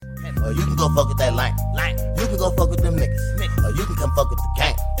Or you can go fuck with that line. You can go fuck with them niggas. Or you can come fuck with the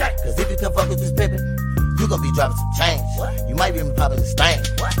gang. Cause if you come fuck with this pimpin', you gon' be dropping some change. You might be popping the stain,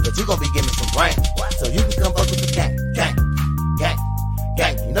 but you gon' be getting some brain. So you can come fuck with the gang.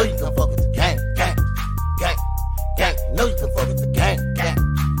 You know you can come fuck with the gang. You know you can fuck with the gang.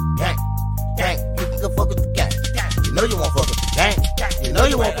 You can come fuck with the gang. You know you won't fuck with the gang. You know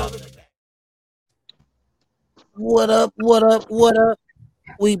you won't fuck with the gang. What up?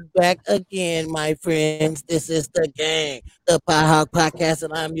 We back again, my friends. This is the gang, the Pie Hog Podcast,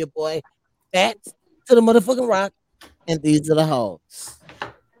 and I'm your boy, Fats to the motherfucking rock, and these are the hoes.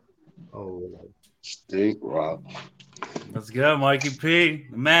 Oh, Stink Rock. Let's go, Mikey P.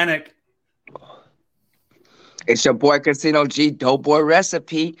 The Manic. It's your boy Casino G, Dope Boy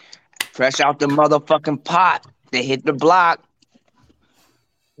Recipe. Fresh out the motherfucking pot. They hit the block.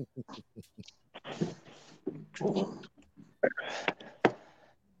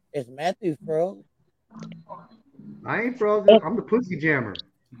 It's Matthew froze. I ain't frozen. I'm the pussy jammer.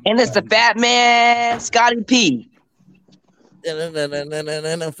 And it's the fat man, Scotty P. Fat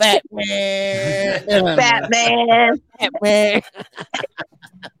man. Fat man. Fat man.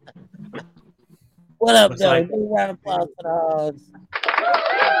 What up, Looks though? like- Big round of applause for the hoes.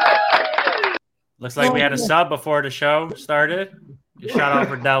 Looks like we had a sub before the show started. Shout out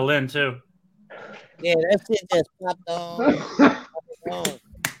for Del Lynn, too. Yeah, that shit just popped on.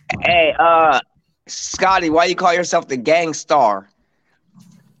 Hey, Scotty, why you call yourself the gang star?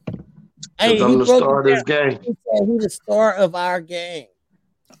 Hey, I'm he the broke star of it this down. game. He said he's the star of our gang.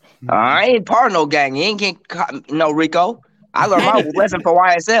 I ain't part of no gang. You ain't getting no Rico. I learned my lesson for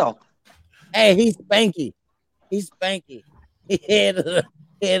YSL. Hey, he's Spanky. He head of the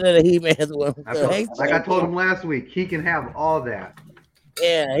He-Man's woman. So, hey, Like I told him last week, he can have all that.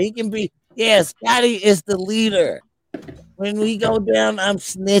 yeah, he can be. Yeah, Scotty is the leader. When we go down, I'm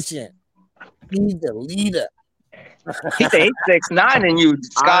snitching. He's the leader. He said he's 6'9" and you,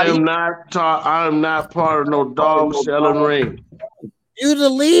 I Scotty. am not part of no dog selling ring. You the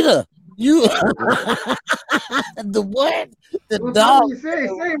leader. You the what? The Well, dog. you say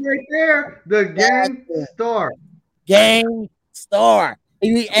right there, the gang star. Gang star.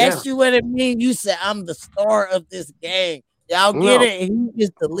 And he asked you what it means. You said, I'm the star of this gang. Y'all get No. it? He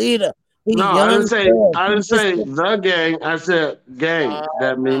is the leader. He No, young I didn't say as fuck. the gang. I said gang.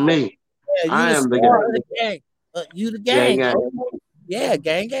 That mean me. Yeah, I am the star of gang. the gang. You the gang. Gang. Yeah,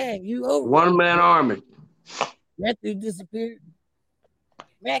 gang. You over. One man army. Matthew disappeared.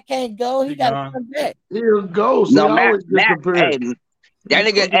 Matt can't go. He He got to gone. come back. He's a ghost. No, he Matt, always disappears. hey, that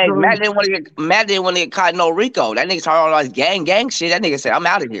nigga, hey, Matt didn't want to get caught in no Rico. That nigga started all this gang shit. That nigga said, I'm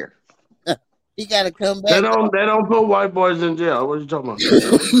out of here. He got to come They back. don't put white boys in jail. What are you talking about?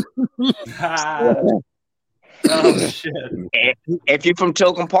 Oh, shit. If you from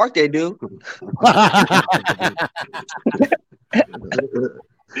Tilcombe Park, they do.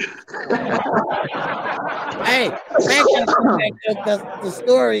 Hey, man, because the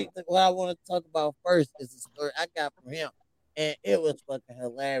story, what I want to talk about first is the story I got from him, and it was fucking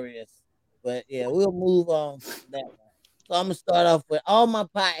hilarious. But yeah, we'll move on from that one. So I'm gonna start off with all my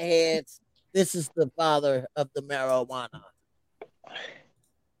potheads. This is the father of the marijuana.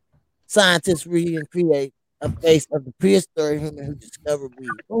 Scientists recreate a face of the prehistoric human who discovered weed.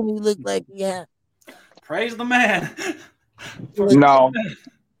 Don't he look like he had? Praise the man. No,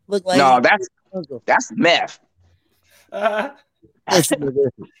 Look like no, he- that's meth. Listen to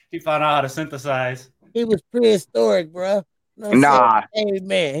this. He found out how to synthesize. He was prehistoric, bro. Nah. Hey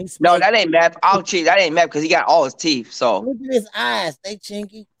man, he No, smoked. that ain't meth. I'll cheat. That ain't meth because he got all his teeth. So Look at his eyes, they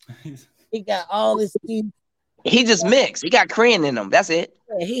chinky. He got all his teeth. he just mixed. He got Korean in him. That's it.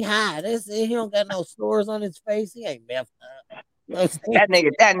 Yeah, he high. That's it. He don't got no sores on his face. He ain't messed up. You know what I'm That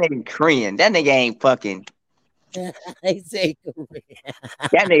nigga Korean. That nigga ain't fucking. saying? They say Korean.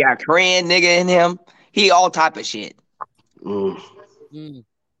 That nigga got Korean nigga in him. He all type of shit. Mm.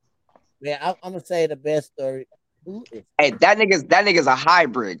 Yeah, I'm gonna say the best story. Who is Hey, that nigga's a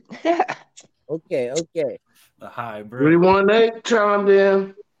hybrid. okay? The hybrid. 318 chimed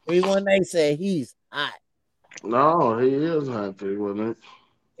in. 318 said he's hot. No, he is high 318.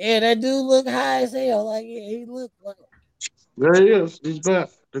 Yeah, that dude look high as hell. Like yeah, he look like There he is. He's back.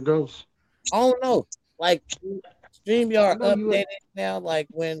 The ghost. I don't know. Like StreamYard I know you- updated now. Like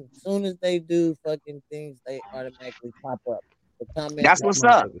when soon as they do fucking things, they automatically pop up. The comments That's what's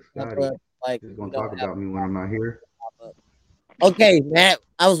up. pop up. Like He's you gonna don't talk have about me when I'm not here. pop up. Okay, Matt.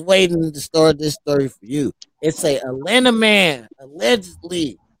 I was waiting to start this story for you. It's a Atlanta man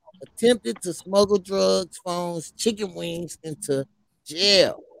allegedly attempted to smuggle drugs, phones, chicken wings into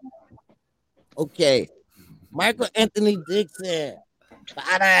jail. Okay. Michael Anthony Dixon,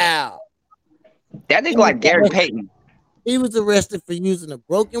 flat out. That nigga like Gary Payton. He was arrested for using a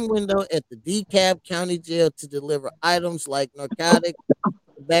broken window at the DeKalb County Jail to deliver items like narcotics,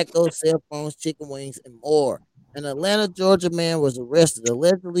 tobacco, cell phones, chicken wings, and more. An Atlanta, Georgia man was arrested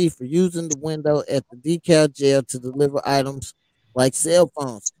allegedly for using the window at the DeKalb jail to deliver items like cell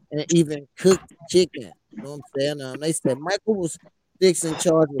phones and even cooked chicken. You know what I'm saying? They said Michael was Dixon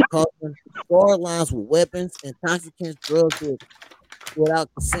charged with causing store lines with weapons, intoxicants, drugs without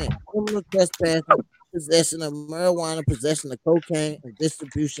consent, criminal trespassing, possession of marijuana, possession of cocaine, and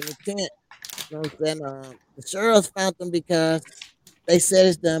distribution intent. You know what I'm saying? The sheriffs found them because they set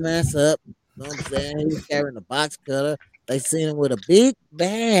his dumb ass up. You know what I'm saying? He was carrying a box cutter. They seen him with a big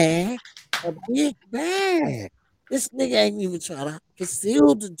bag. A big bag. This nigga ain't even trying to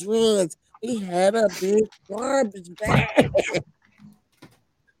conceal the drugs. He had a big garbage bag.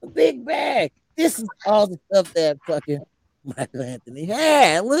 A big bag. This is all the stuff that fucking Michael Anthony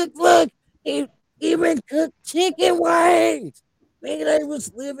had. Look. He even cooked chicken wings. Nigga, they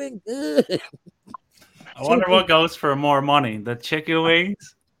was living good. I wonder what goes for more money, the chicken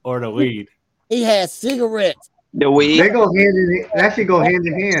wings or the weed. He had cigarettes. The weed. They go hand in. That should go hand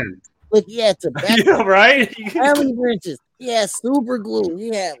in hand. Look, he had tobacco, Yeah, right? family wrenches. He had super glue.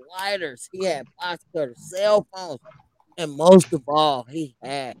 He had lighters. He had box cutters, cell phones, and most of all, he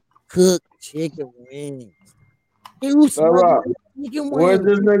had cooked chicken wings. He was smoking chicken Where's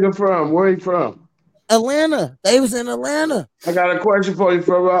wings. this nigga from? Where he from? Atlanta. They was in Atlanta. I got a question for you,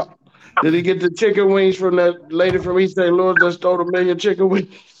 Farrah. Did he get the chicken wings from that lady from East St. Louis that stole 1 million chicken wings?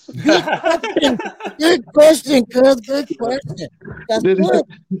 Good question, cuz. Good question. Look,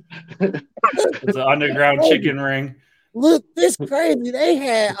 It's an underground chicken ring. look, this crazy. They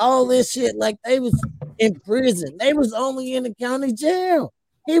had all this shit like they was in prison. They was only in the county jail.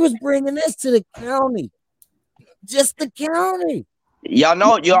 He was bringing this to the county, just the county. Y'all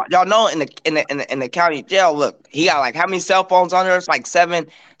know in the county jail. Look, he got like how many cell phones on there? It's like seven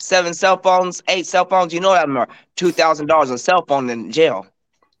cell phones, 8 cell phones. You know that more $2,000 a cell phone in jail.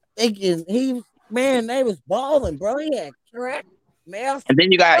 They was balling, bro. He had crack, meth. And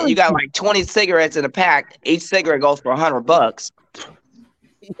then you got like 20 cigarettes in a pack. Each cigarette goes for $100.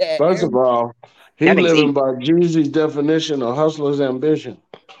 First of all, he That nigga living eat. by Jeezy's definition of hustler's ambition.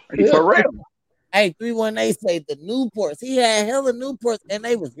 For real. Hey, 318 say the Newports. He had hella Newports, and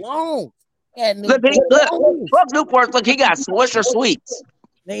they was long. He had Look, Newport. Look, he got Swisher Sweets.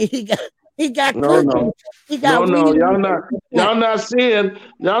 He got No, cookies. no. He got No, weed. y'all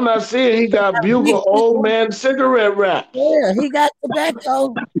not seeing he got Bugle old man cigarette wrap. Yeah, he got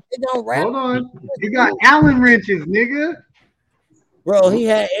tobacco. They don't rap. Hold on. He got Allen wrenches, nigga. Bro, he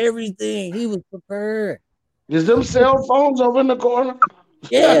had everything. He was prepared. Is them cell phones over in the corner?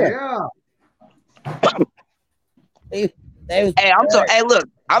 Yeah. Yeah. They was Hey, look,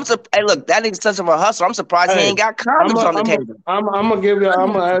 that nigga's such of a hustler. I'm surprised he ain't got condoms on the table. I'm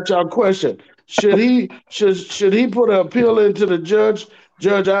gonna ask y'all a question. Should he put an appeal into the judge?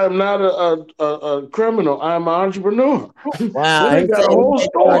 Judge, I am not a criminal. I'm an entrepreneur. wow. They got a whole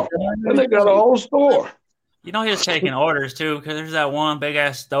store. And they got a whole store. You know he was taking orders too, because there's that one big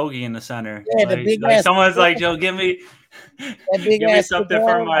ass stogie in the center. Yeah, the big ass someone's like, "Joe, give me something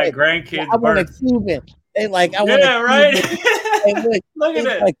for my grandkids." I want a Cuban. They like, I want right. Hey, Look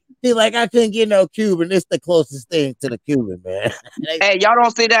at it. He like, I couldn't get no Cuban. It's the closest thing to the Cuban, man. Hey, y'all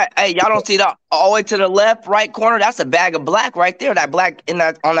don't see that? Hey, y'all don't see that all the way to the left, right corner? That's a bag of black right there. That black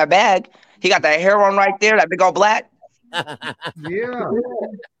on that bag. He got that hair on right there. That big old black. Yeah.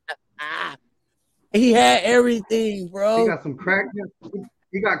 He had everything, bro. He got some crack.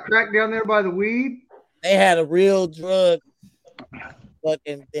 He got crack down there by the weed. They had a real drug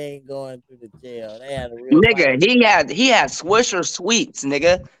fucking thing going through the jail. They had a real Nigga, he had Swisher Sweets,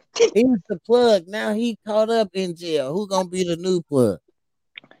 nigga. He was the plug. Now he caught up in jail. Who gonna be the new plug?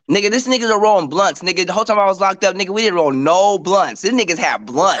 Nigga, this niggas are rolling blunts, nigga. The whole time I was locked up, nigga, we didn't roll no blunts. These niggas had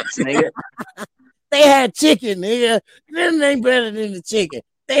blunts, nigga. They had chicken, nigga. This ain't better than the chicken.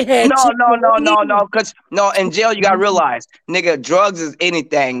 They had No. Cause in jail you gotta realize, nigga, drugs is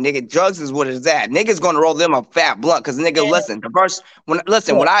anything, nigga. Drugs is what it's at. Niggas gonna roll them a fat blunt, cause nigga, listen. When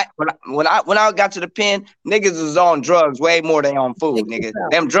I got to the pen, niggas was on drugs way more than on food, nigga.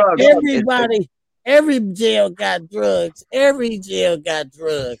 Them drugs. Every jail got drugs. Every jail got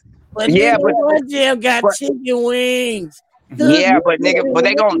drugs. But yeah, but one jail got chicken wings. Yeah, but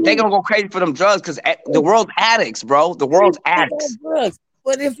nigga, they gonna go crazy for them drugs, cause the world's addicts, bro. The world's addicts. Drugs.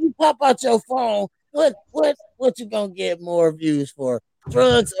 But if you pop out your phone, what you gonna get more views for?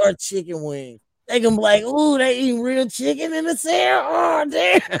 Drugs or chicken wings? They gonna be like, ooh, they eating real chicken in the cell. Oh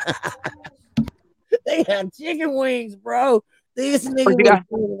damn. They have chicken wings, bro. This nigga But you was got,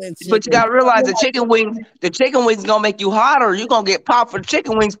 doing but you chicken. got to realize the chicken wings gonna make you hotter. You gonna get popped for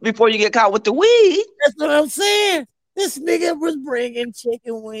chicken wings before you get caught with the weed. That's what I'm saying. This nigga was bringing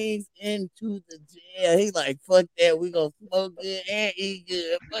chicken wings into the jail. He like, fuck that. We gonna smoke good and eat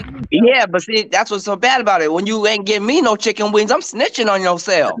good. Fuck you. Yeah, but see, that's what's so bad about it. When you ain't giving me no chicken wings, I'm snitching on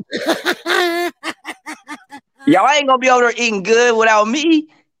yourself. Y'all ain't gonna be over there eating good without me.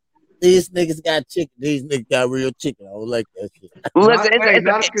 These niggas got chicken. These niggas got real chicken. I don't like that shit. Listen,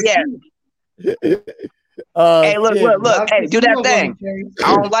 Not a yeah. casino. Hey, look, Shit. look. Not a Hey, do that casino thing. gonna be changed.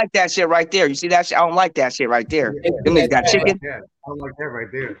 I don't like that shit right there. You see that shit? I don't like that shit right there. Yeah, Them niggas got I don't like chicken. that. I don't like that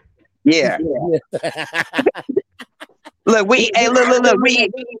right there. Yeah. Look, look. We eating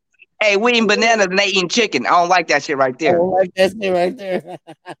bananas and they eating chicken. I don't like that shit right I there. don't like that shit right there.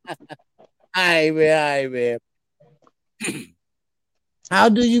 All right, man. How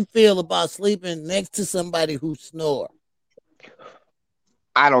do you feel about sleeping next to somebody who snore?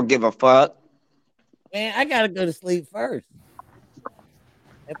 I don't give a fuck. Man, I gotta go to sleep first.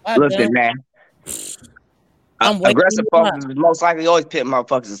 If I Listen, don't, man. I'm waking Aggressive you up, folks is most likely always put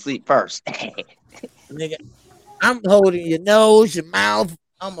motherfuckers to sleep first. nigga. I'm holding your nose, your mouth.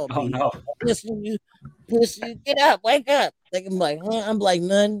 I'm gonna Oh be no. pushing you, get up, wake up. Like I'm like, huh? I'm like,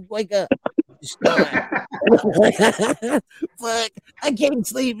 none, wake up. You snoring. Fuck, I can't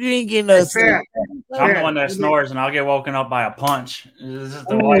sleep. You ain't getting no sleep. Pat, I'm the Pat, one that snores, and I'll get woken up by a punch. This is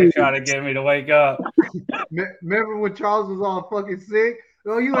the wife trying to get me to wake up. remember when Charles was all fucking sick?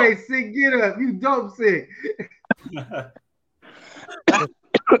 Oh, you ain't sick. Get up. You dope sick.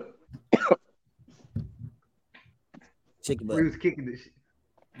 Chicken butt. We was kicking the shit.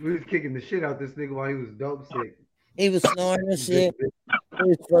 We was kicking the shit out this nigga while he was dope sick. He was snoring and shit. He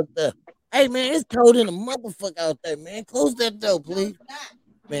was fucked up. Hey man, it's cold in the motherfucker out there, man. Close that door, please.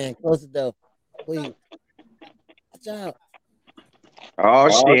 Man, close the door, please. Watch out. Oh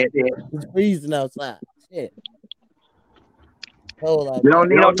shit. It's freezing outside. Shit. Cold out You there. don't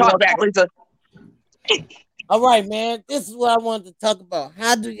need no talk back, Lisa. All right, man. This is what I wanted to talk about.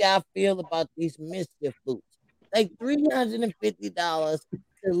 How do y'all feel about these mischief boots? Like $350 to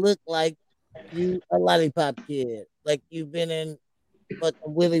look like you a lollipop kid, like you've been in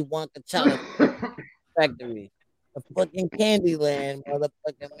fucking Willy Wonka chocolate factory, a fucking Candyland,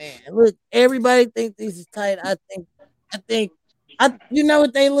 motherfucking man. Look, everybody think this is tight. You know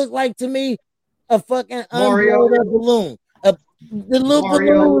what they look like to me? A fucking Mario. unblown balloon. The little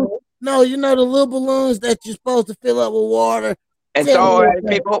Mario. balloon. No, you know the little balloons that you're supposed to fill up with water. And Tell throw me, at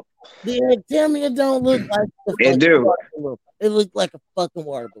people. tell me it don't look like the It fucking do. water balloon. It looks like a fucking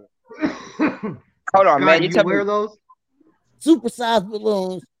water balloon. Hold on, man. God, You you tell me. wear those? Supersized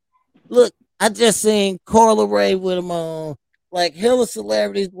balloons. Look, I just seen Carla Ray with them on. Like hella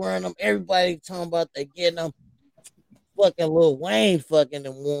celebrities wearing them. Everybody talking about they getting them. Fucking Lil Wayne fucking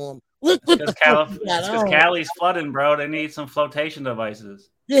them warm. Look what the fuck you got Because on. Cali's flooding, bro. They need some flotation devices.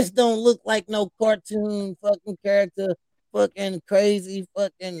 This don't look like no cartoon fucking character. Fucking crazy,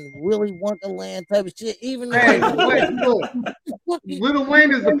 fucking Willy Wonka land type of shit. Even the Hey, way wait, look. Lil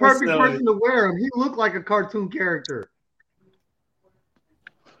Wayne is the perfect silly. person to wear him. He looked like a cartoon character.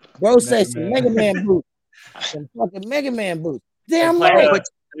 bro say some Man. Mega Man boots, some fucking Mega Man boots. They Damn play right.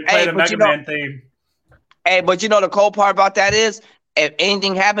 the Mega Man theme. Hey, but you know the cold part about that is, if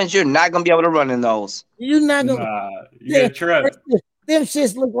anything happens, you're not gonna be able to run in those. You're not gonna. Nah, you get a trip. Them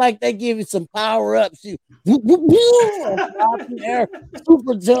shits look like they give you some power ups. You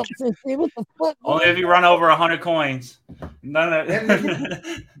super jumps and shit. What the fuck? Only if you run over 100 coins. None of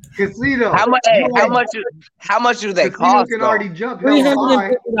Casino. How much? Hey, how much do they Casino cost? can Though? already jump hella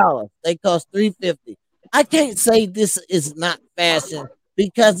high. $350. They cost $350. I can't say this is not fashion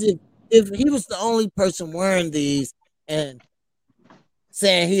because if he was the only person wearing these and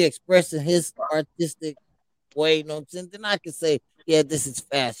saying he expressing his artistic way, you know what I'm saying, then I could say, yeah, this is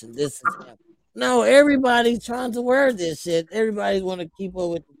fashion. This is him. No, everybody's trying to wear this shit. Everybody want to keep up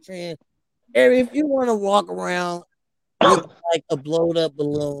with the trend. If you want to walk around looking like a blowed up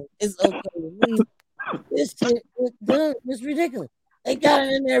balloon, it's okay with me. This shit is done. It's ridiculous. They got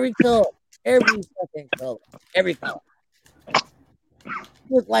it in every color. Every fucking color. Every color.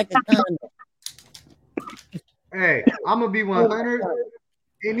 Look like a condom. Hey, I'm gonna be 100.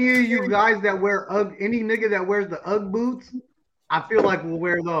 Any of you guys that wear UGG, any nigga that wears the UGG boots, I feel like we'll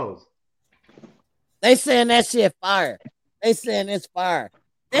wear those. They saying that shit fire. They saying it's fire.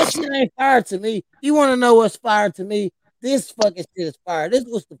 That shit ain't fire to me. You want to know what's fire to me? This fucking shit is fire. This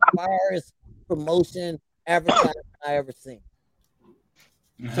was the firest promotion advertising I ever seen.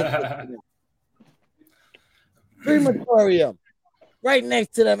 Crematorium, right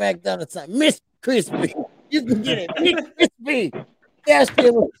next to the McDonald's sign. Miss Crispy. You can get it. Big crispy. That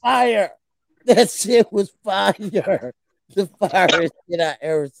shit was fire. That shit was fire. The firest shit I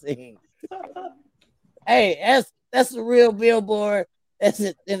ever seen. Hey, that's a real billboard. That's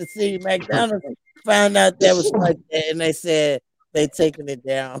in Tennessee. McDonald's found out that was like that, and they said they taking it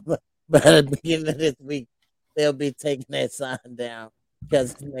down. By the beginning of this week, they'll be taking that sign down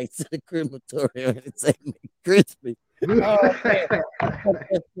because it's next to the crematorium and it's saying crispy. Oh man,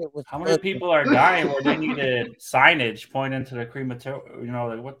 that shit was How many fucking- people are dying where they needed signage pointing to the crematorium? You know,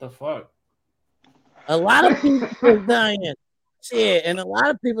 like what the fuck? A lot of people are dying. Shit, and a lot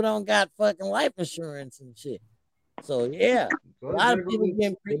of people don't got fucking life insurance and shit. So yeah, a lot of people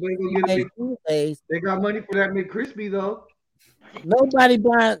getting Tuesdays. They got money for that McCrispy though.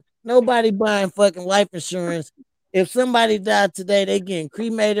 Nobody buying fucking life insurance. If somebody died today, they getting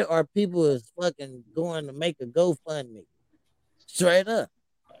cremated or people is fucking going to make a GoFundMe. Straight up.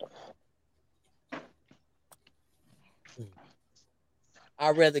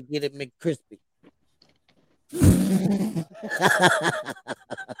 I'd rather get it McCrispy.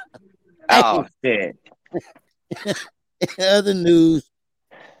 Oh shit. In other news,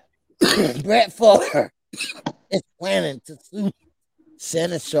 Brett Favre is planning to sue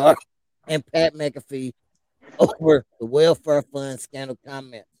Shannon Sharp and Pat McAfee over the welfare fund scandal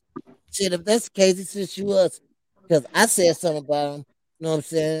comments. Shit, if that's the case, he should sue us because I said something about him. You know what I'm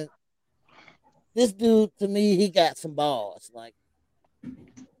saying? This dude, to me, he got some balls. Like,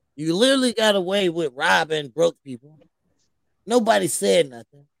 you literally got away with robbing broke people. Nobody said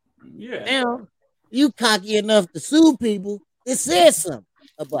nothing. Yeah. Now, you cocky enough to sue people that said something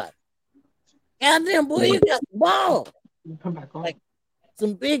about it. Goddamn, boy, you got some balls. Come back on. Like,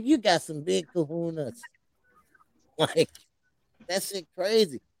 you got some big kahunas. Like, that shit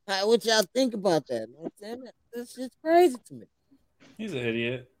crazy. What y'all think about that? You know what I'm saying? That shit's crazy to me. He's an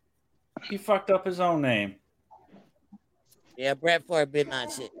idiot. He fucked up his own name. Yeah, Brett Favre been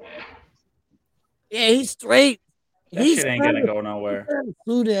not shit. Yeah, he's straight. That shit ain't gonna go nowhere.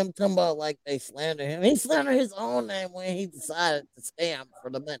 Sue them, talking about like they slander him. He slandered his own name when he decided to scam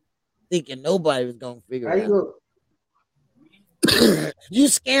for the money, thinking nobody was gonna figure How it you out. go? You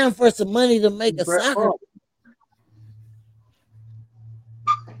scam for some money to make a Brett soccer. Favre.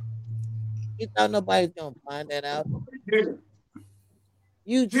 You thought nobody's gonna find that out.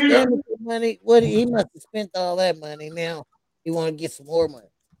 You scamming for money. What he must have spent all that money. Now he want to get some more money.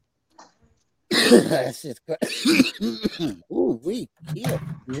 That's just crazy. Ooh, we kill.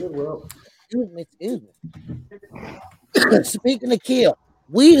 Yeah, well. Excuse me. Speaking of kill,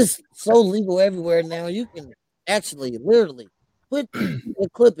 weed is so legal everywhere now. You can actually, literally, put the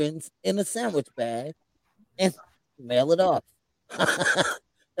clippings in a sandwich bag and mail it off.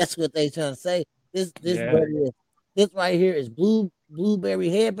 That's what they trying to say. This Yeah. buddy is, this right here is blueberry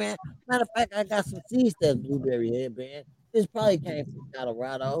headband. Matter of fact, I got some seeds that's blueberry headband. This probably came from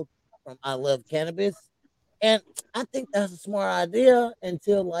Colorado, from I Love Cannabis, and I think that's a smart idea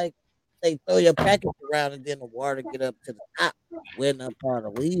until like they throw your package around and then the water get up to the top, wetting up all the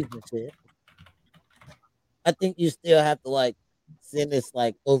leaves and shit. I think you still have to like send this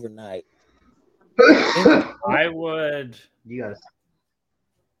like overnight. I would You guys.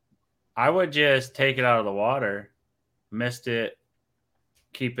 I would just take it out of the water, mist it,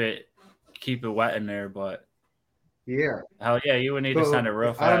 keep it wet in there, but Yeah. hell yeah, you would need to So, send it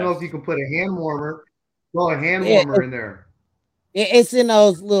real fast. I don't know if you can put a hand warmer. Throw a hand Yeah, warmer in there. It's in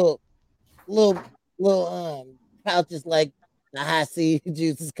those little pouches like the high C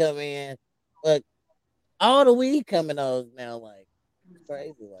juices come in, but all the weed coming those now. Like it's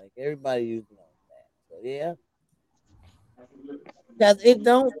crazy. Like everybody using all that. So yeah. Because it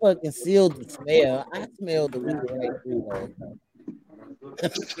don't fucking seal the smell. I smell the weed right through those.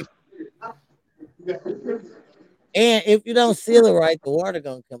 And if you don't seal it right, the water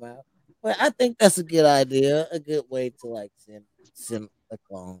gonna come out. But I think that's a good idea, a good way to like send a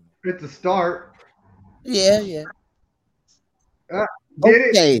clone. It's a start. Yeah, yeah. Get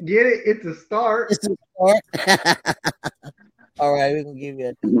Okay. it? Get it? It's a start. It's a start. All right, we can give you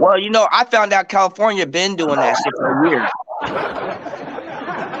a Well, you know, I found out California been doing that shit for years.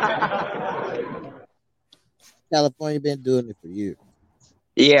 California been doing it for years.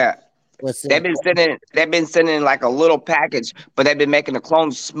 Yeah. What's They've been sending like a little package, but they've been making the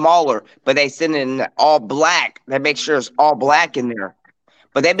clones smaller, but they send it in all black. They make sure it's all black in there.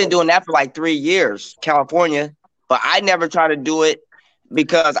 But they've been doing that for like 3 years, California. But I never try to do it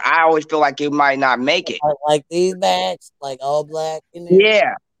because I always feel like it might not make it. like these bags, like all black in there?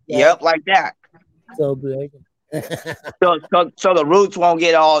 Yeah. Yep, like that. So black. So the roots won't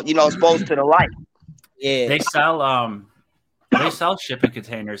get all, exposed to the light. Yeah. They sell They sell shipping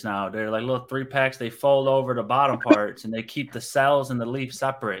containers now. They're like little 3-packs. They fold over the bottom parts and they keep the cells and the leaf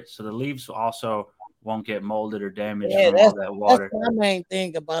separate. So the leaves also won't get molded or damaged Yeah, from all that that's water. my main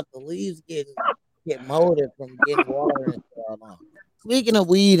thing about the leaves get molded from getting water and stuff on. Speaking of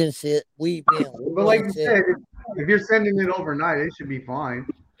weed and shit, weed being But legal like and you shit, said, if you're sending it overnight, it should be fine.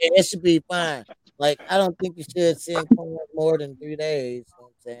 it should be fine. Like I don't think you should send corn more than 3 days. You know what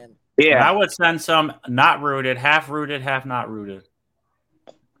I'm saying? And I Yeah. would send some not rooted, half not rooted.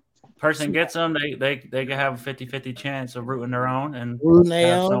 Person gets them, they can have a 50-50 chance of rooting their own and Rooting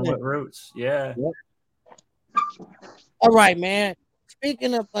their have some own. with roots. Yeah. Yep. All right, man.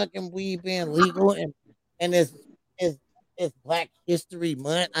 Speaking of fucking weed being legal and it's Black History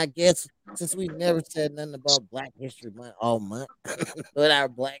Month, I guess since we never said nothing about Black History Month all month with our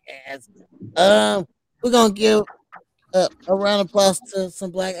black ass, we're gonna give a round of applause to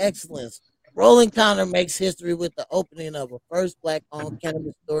some black excellence. Rolling Counter makes history with the opening of a first black-owned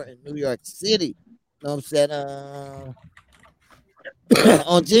cannabis store in New York City. You know what I'm saying?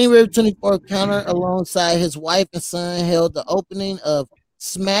 On January 24th, Counter, alongside his wife and son, held the opening of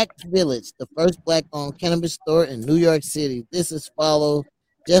Smack Village, the first black-owned cannabis store in New York City. This is followed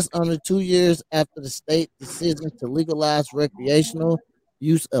just under 2 years after the state decision to legalize recreational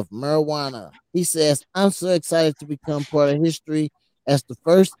use of marijuana. He says, "I'm so excited to become part of history as the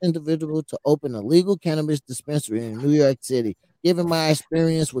first individual to open a legal cannabis dispensary in New York City. Given my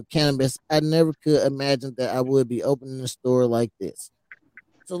experience with cannabis, I never could imagine that I would be opening a store like this."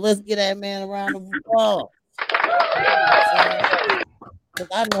 So let's get that man a round of applause. Because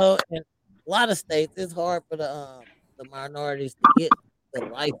I know in a lot of states it's hard for the minorities to get the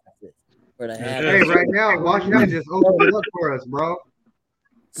licenses for the It habit. Hey, is. right now, Washington just opened it up for us, bro.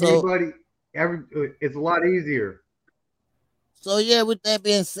 So Anybody, it's a lot easier. so yeah, with that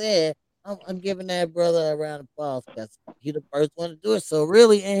being said, I'm giving that brother a round of applause because he the first one to do it. So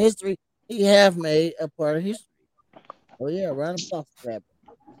really in history, he have made a part of history. Oh yeah, round of applause for that.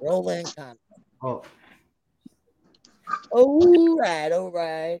 Rolling con. Oh, All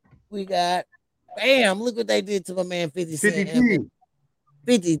right. We got bam, look what they did to my man 50 50 Cent and T.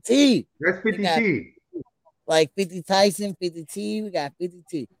 50 T. That's We 50 got T. like 50 Tyson, 50 T. We got 50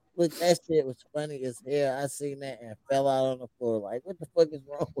 T. Look, that shit was funny as hell. I seen that and fell out on the floor. Like, what the fuck is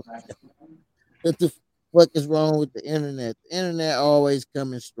wrong with what the fuck is wrong with the internet? The internet always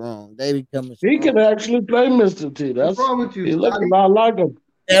coming strong. They be coming He strong. can actually play Mr. T. What's That's wrong with you, he look a Scotty? lot like him.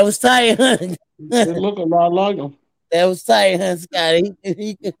 That was tight, huh? He look a lot like him. That was tight, huh, Scotty? Yeah,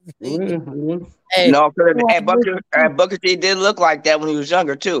 yeah. Hey, No, because you want Mr. Booker T did look like that when he was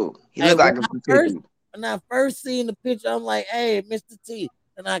younger too. He Hey, looked like a 50. when I first seen the picture, I'm like, "Hey, Mr. T,"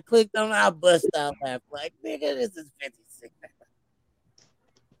 and I clicked on it, I bust out laughing, like, "Nigga, this is 56."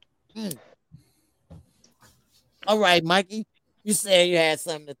 Mm. All right, Mikey, you said you had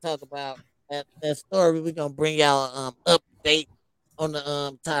something to talk about that story. We're gonna bring y'all update on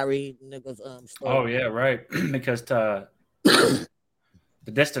the Tyree niggas Oh story. yeah, right. Because the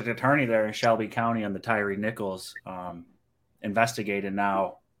district attorney there in Shelby County on the Tyree Nichols investigated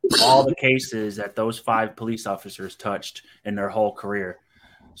now all the cases that those 5 police officers touched in their whole career.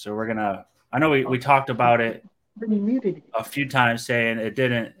 So I know we talked about it a few times saying it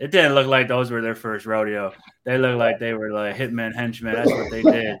didn't look like those were their first rodeo. They looked like they were like hitmen, henchmen. That's what they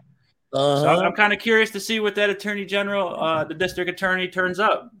did. So Uh huh. I'm kind of curious to see what that attorney general, the district attorney, turns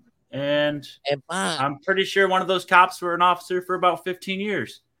up. And And fine. I'm pretty sure one of those cops were an officer for about 15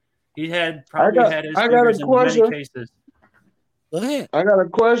 years. He had I probably got had his I got a fingers in many question. cases. Go ahead. I got a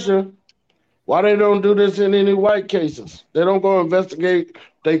question. Why they don't do this in any white cases? They don't go investigate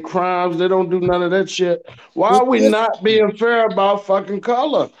their crimes. They don't do none of that shit. Why With are we this, not being fair about fucking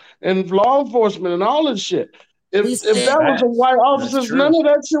color and law enforcement and all this shit? we If said that was some white That's officers, none true. of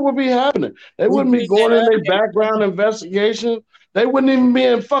that shit would be happening. They we wouldn't be bring that going in up their background investigation. They wouldn't even be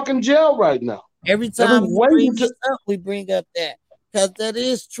in fucking jail right now. every They'd be time you bring waiting this to. up. We bring up that because that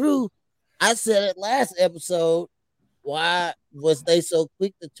is true. I said it last episode. Why was they so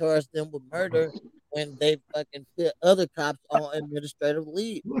quick to charge them with murder when they fucking put other cops on administrative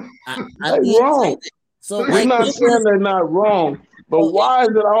leave? I They did say wrong. that. So We're like not in this, saying they're not wrong, but so why is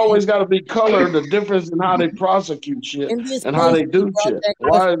it case, always got to be color? The difference in how they prosecute shit in this and how case, they we do brought shit. that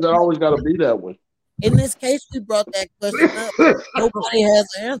Why question is it up. always got to be that way? In this case, we brought that question up. Nobody has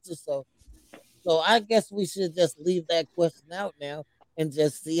an answer. So I guess we should just leave that question out now and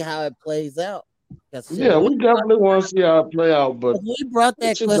just see how it plays out. Because shit, Yeah, we definitely want to see how it play out, but we brought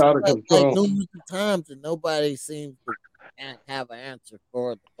it's that just question out of up like control. numerous of times, and nobody seems to have an answer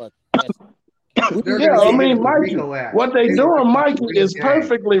for the fucking question. they're Yeah, gonna I be getting mean, the Mikey, RICO Act. what they They doing, the Mikey, is gang.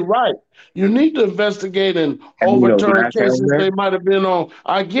 perfectly right. You need to investigate and And you know, overturn grass out cases there. they might have been on.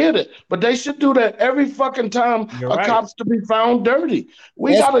 I get it, but they should do that every fucking time You're a right. cop's to be found dirty.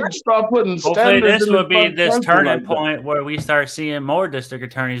 We That's got to start putting Hopefully, standards this in this will be fucking this country turning like that. point where we start seeing more district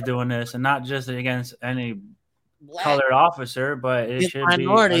attorneys doing this, and not just against any black. colored officer, but it It's should be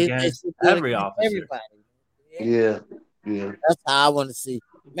minorities. They against should do it every against officer. everybody. Yeah, yeah. That's how I want to see.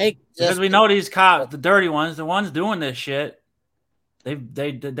 Make Because we justice. know these cops, the dirty ones, the ones doing this shit,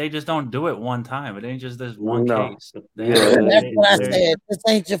 they just don't do it one time. It ain't just this one No. case. Yeah, That's what I they're- said. This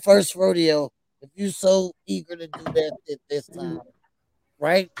ain't your first rodeo. If you so eager to do that shit this time,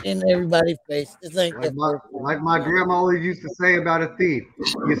 right in everybody's face, this ain't your first time. Like my grandma always used to say about a thief: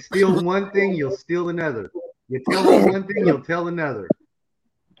 you steal one thing, you'll steal another. You tell them one thing, you'll tell another.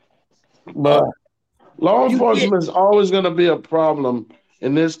 But law You get enforcement is always going to be a problem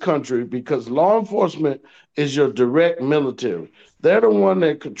in this country because law enforcement is your direct military. They're the one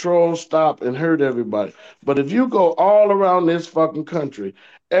that control, stop, and hurt everybody. But if you go all around this fucking country,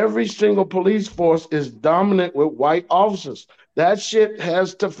 every single police force is dominant with white officers. That shit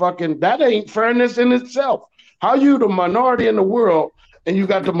has to that ain't fairness in itself. How you the minority in the world and you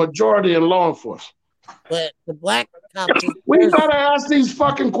got the majority in law enforcement? but the black cops is We worse. gotta ask these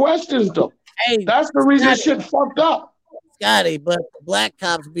fucking questions though. Hey, That's the reason Scotty, shit fucked up. Scotty, but the black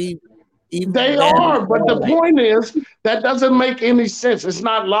cops be even They better. are, but the point is that doesn't make any sense. It's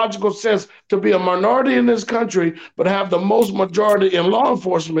not logical sense to be a minority in this country, but have the most majority in law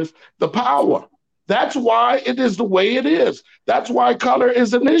enforcement, the power. That's why it is the way it is. That's why color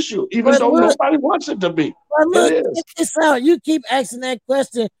is an issue, even But though look, nobody wants it to be. but look, It check is. this out. You keep asking that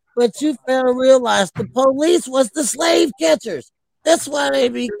question, but you fail to realize the police was the slave catchers. That's why they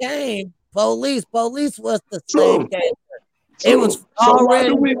became police. Police was the slave True. catchers. It was True. So already.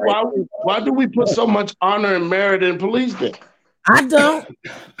 why do we put so much honor and merit in police then? I don't.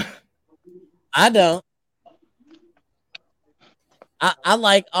 I don't. I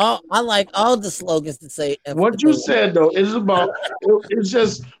like all the slogans to say F the What you police. said though is about it's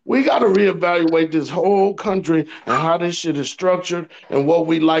just we got to reevaluate this whole country and how this shit is structured and what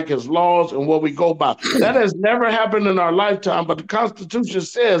we like as laws and what we go by. That has never happened in our lifetime, but the Constitution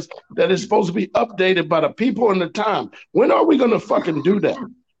says that it's supposed to be updated by the people in the time. When are we gonna fucking do that?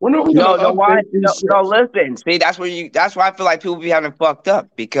 When are we No, gonna why? update these No, shit? listen. See, that's why I feel like people be having fucked up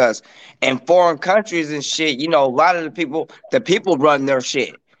because in foreign countries and shit, you know, a lot of the people run their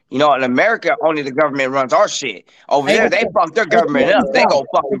shit. You know, in America, only the government runs our shit. Over Hey, there, they fuck their hey, check government up. this They out. go The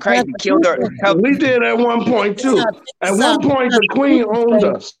fucking crazy, kill their help. We did at one check point this too. out. Check At this out. one point, the Queen owned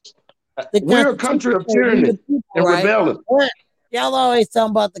us. The We're a country Constitution of say we the tyranny people, and right? rebellion. But y'all always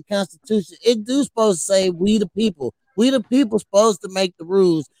talking about the Constitution. It do supposed to say we the people. We the people supposed to make the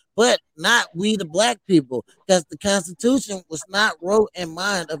rules, but not we the black people, because the Constitution was not wrote in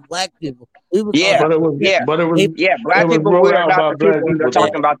mind of black people. We was Yeah, gonna But it was, yeah, but it was, people. yeah. it Black was people, we wrote are out not by the black people. They're people, Yeah, though.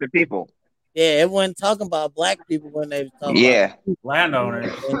 talking about the people. yeah, it wasn't talking about black people when they was talking about Yeah.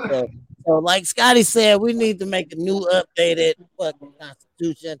 landowners. and so like Scotty said, we need to make a new updated fucking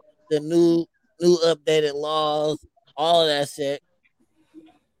Constitution, the new updated laws, all of that shit,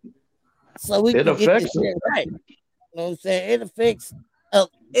 so we It can get this affects it. shit right. You know what I'm saying?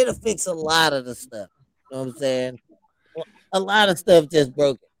 It'll fix a lot of the stuff. You know what I'm saying? A lot of stuff just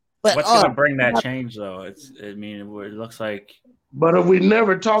broken. But What's going to bring that change, though? I mean, it looks like But if we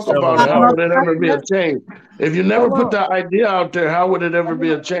never talk Civil about it, how War. would it ever be a change? If you never Hold put on. that idea out there, how would it ever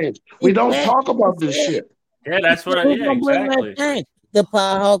be a change? He We don't said, talk he about this said, shit. Yeah, that's what. who's Yeah, gonna bring that exactly. change? The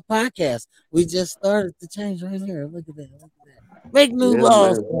Power Hog Podcast. We just started the change right here. Look at that. Look at that. Make new Yeah,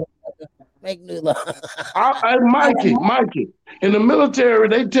 laws. man. motherfucker. Make new laws. Mikey, in the military,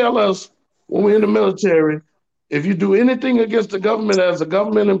 they tell us when we're in the military, if you do anything against the government as a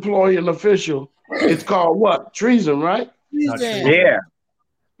government employee and official, it's called what? Treason, right? No Treason. treason. Yeah.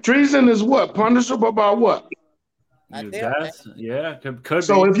 Treason is what? Punishable by what? I You damn guess? Yeah, could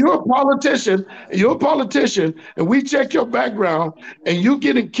So be. if you're a politician, and we check your background, and you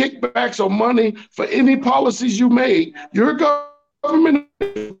getting kickbacks or money for any policies you made, your government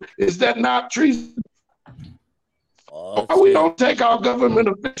is that not treason? Oh Why we shit. don't take our government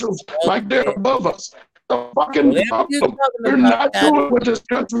officials like they're Okay. above us? The fucking Whatever you problem. talking We're about, not Scotty. doing what this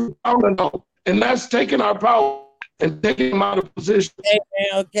country is counting on, and that's taking our power and taking them out of position.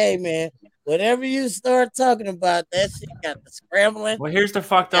 Okay, man. Whatever you start talking about, that shit got the scrambling. Well, here's the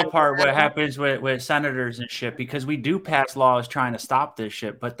fucked up part. What happens with senators and shit? Because we do pass laws trying to stop this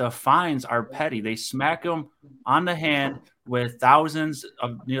shit, but the fines are petty. They smack them on the hand with thousands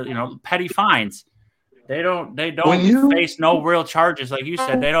of petty fines. They don't When you face no real charges, like you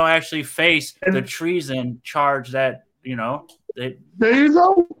said. They don't actually face the treason charge that they. there you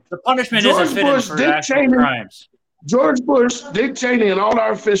go. The punishment isn't George fitting Bush, for Dick actual Cheney, crimes. George Bush, Dick Cheney, and all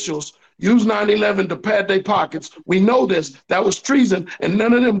our officials used 9/11 to pad their pockets. We know this. That was treason, and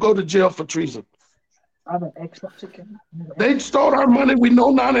none of them go to jail for treason. They stole our money. We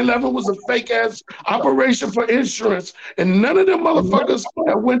know 9/11 was a fake ass operation for insurance, and none of them motherfuckers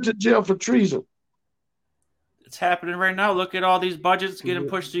have went to jail for treason. It's happening right now. Look at all these budgets getting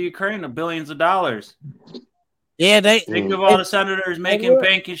pushed to Ukraine of billions of dollars. Yeah, Think of all the senators making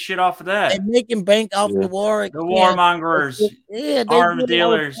bank and shit off of that. They making bank off the war. The warmongers, arms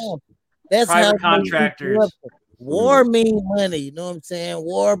dealers, that's private contractors. War mean money. You know what I'm saying?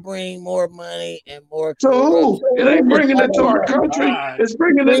 War bring more money and more. So who? It ain't bringing it to our country. It's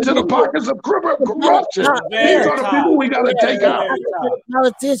bringing it to the pockets of corruption. These are the people we got to take out.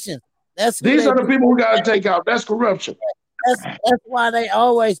 Politicians. These are the people we got to take out. That's corruption. That's why they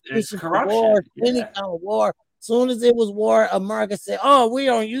always pushing for war. Any kind of war. Soon as it was war, America said, "Oh, we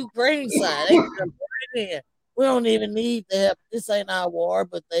on Ukraine side. They right in. We don't even need the help. This ain't our war,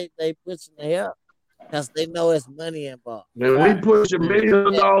 but they pushing the help because they know it's money involved." And we pushing millions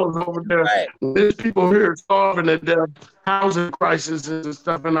of dollars over there. Right. There's people here starving to death, housing crisis and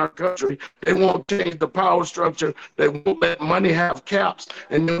stuff in our country. They won't change the power structure. They won't let money have caps.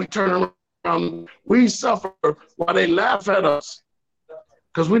 And then we turn around, we suffer while they laugh at us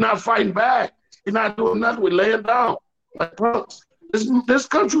because we're not fighting back. We're not doing nothing. We're laying down like punks. This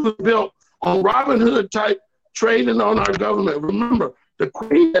country was built on Robin Hood type trading on our government. Remember, the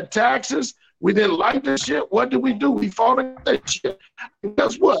Queen had taxes. We didn't like this shit. What did we do? We fought against that shit. And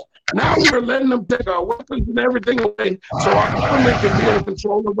guess what? Now we're letting them take our weapons and everything away so our government can be in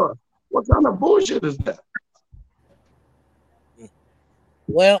control of us. What kind of bullshit is that?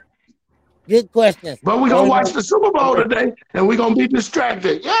 Well, good question. But we're going to watch the Super Bowl today, and we're going to be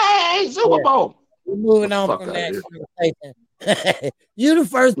distracted. Yay, Super Bowl. We're moving on from that conversation. You the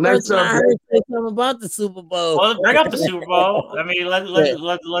first person I heard say something about the Super Bowl. Well, bring up the Super Bowl. I mean,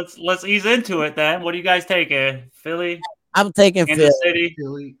 let's ease into it then. What are you guys taking? Philly? I'm taking Kansas Philly.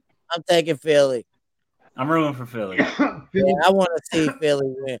 City? I'm taking Philly. I'm rooting for Philly. Yeah, I want to see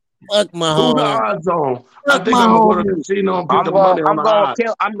Philly win. Fuck my home. Who the odds on? I think I'm going to casino and put the money on the odds.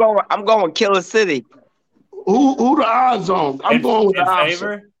 I'm going with Killer City. Who the odds on? I'm going with the odds.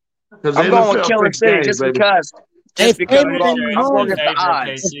 I'm going with Killer City just because. Just because I'm going with the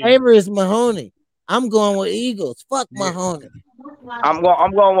odds. The favor is Mahoney. I'm going with Eagles. Fuck Mahoney. I'm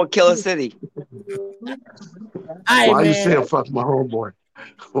going with Killer City. Why are you saying fuck my homeboy?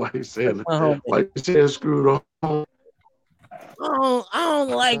 Why are you saying that? Why you saying screwed on? I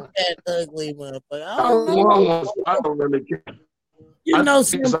don't like that ugly motherfucker. I don't really care. You know,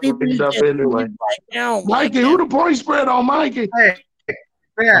 some people anyway. Mikey, who the point spread on Mikey?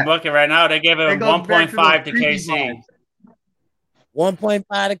 Hey, I'm looking right now. They gave it 1.5 to KC.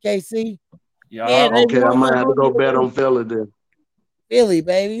 1.5 to KC? Yeah. Okay, I might have to go bet on Philly then. Philly,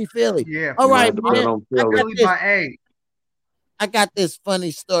 baby. Philly. Yeah. All right, man. Philly by 8. I got this funny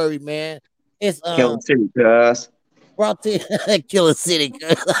story, man. It's Killer City, cuz. Brought to Killer City,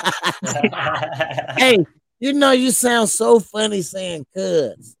 cuz. Hey, you know you sound so funny saying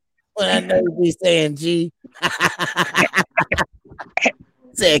cuz. When I know you be saying G.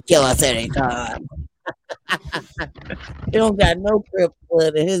 Say Killer City, cuz. He don't got no crip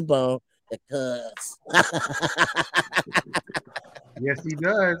blood in his bone. The cuz. Yes, he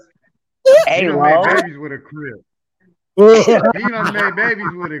does. Hey, he done made babies with a crib. He done made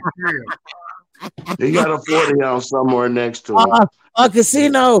babies with a crib. He got a 40 ounce somewhere next to him. A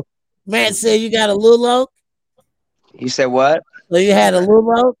casino. Man said you got a little oak. You said what? So you had a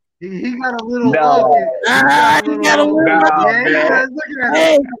little oak? He got a little no. He got a little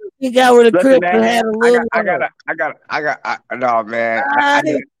Hey, he got with a crib and had a little I got no man. I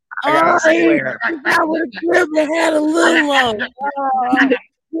gotta swear. He got with a crib and had a little oak.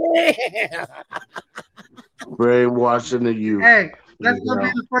 Yeah. Brainwashing the youth. Hey, that's gonna be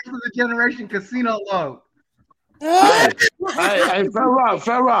the first of the generation casino low. Hey,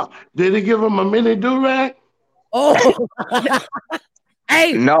 Farrah, did he give him a mini do-rag? Oh,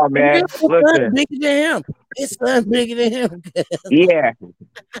 hey, no, man. Listen, bigger than him. His son bigger than him. Yeah.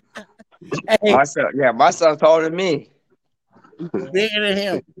 Hey. My son taller than me. Bigger than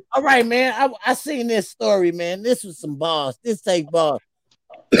him. All right, man. I seen this story, man. This was some balls. This take balls.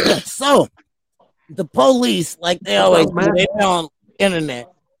 So the police, like they always do, they on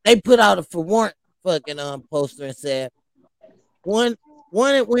internet. They put out a for warrant fucking poster and said, wanted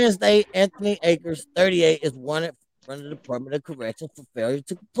Wednesday, Anthony Akers, 38, is wanted from the Department of Corrections for failure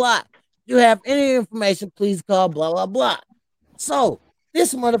to comply. You have any information, please call blah blah blah. So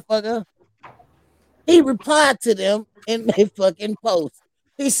this motherfucker, he replied to them in their fucking post.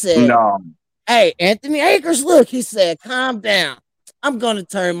 He said, No. "Hey, Anthony Akers, look," he said, "calm down. I'm gonna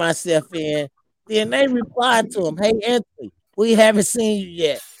turn myself in." Then they replied to him, "Hey, Anthony, we haven't seen you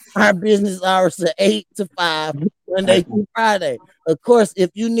yet. Our business hours are 8 to 5, Monday through Friday. Of course, if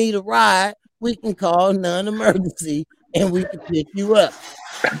you need a ride, we can call non-emergency and we can pick you up."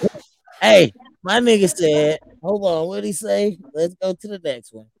 Hey, my nigga said, hold on, what'd he say? Let's go to the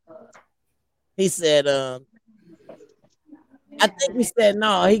next one. He said, I think he said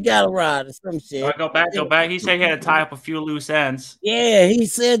no, he got a ride or some shit. Go back. He said he had to tie up a few loose ends. Yeah, he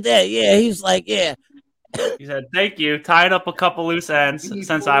said that. Yeah, he was like, yeah. He said, "Thank you. Tied up a couple loose ends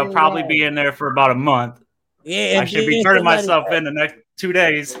since I'll probably be in there for about a month. Yeah, I should be turning myself in the next 2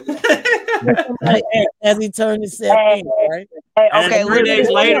 days." As he turned himself in, right? Hey, And okay, then 3 days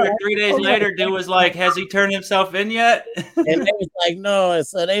Hold on. later, dude was like, "Has he turned himself in yet?" And they was like, no. And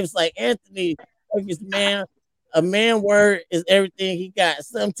so they was like, Anthony, man, a man word is everything he got.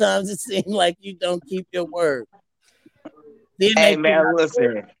 Sometimes it seems like you don't keep your word. Then hey man,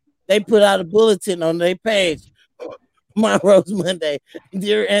 listen. they put out a bulletin on their page. Monroe's Monday.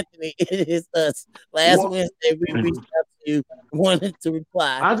 Dear Anthony, it is us. Last Well, Wednesday, we reached out to you, wanted to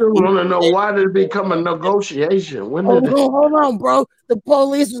reply. I just want to know why did it become a negotiation? When did Hold on, bro. The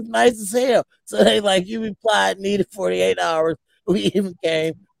police was nice as hell. So they like, you replied, needed 48 hours. We even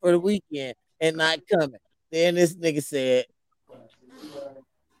came for the weekend and not coming. Then this nigga said,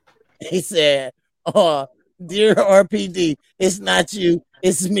 he said, "Oh, dear RPD, it's not you,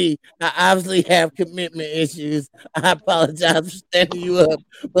 it's me. I obviously have commitment issues. I apologize for standing you up,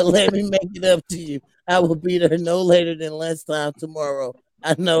 but let me make it up to you. I will be there no later than lunchtime tomorrow.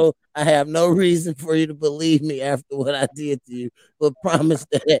 I know I have no reason for you to believe me after what I did to you, but promise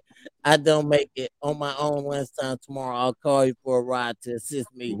that I don't make it on my own lunchtime tomorrow. I'll call you for a ride to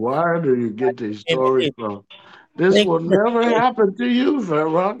assist me." why do you get these And, stories and from? This thank will never happen to you, Fat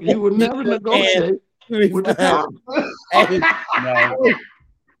Rock. You would never you, man. negotiate with the Refine. cops. Hey, No.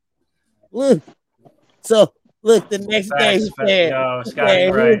 look. So look, the next day Facts. he said, Yo, Scott,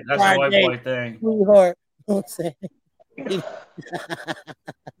 you're "Here's right. That's a our white date, boy thing. sweetheart." You know what I'm saying?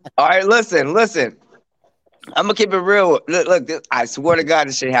 All right, listen. I'm gonna keep it real. Look, I swear to God,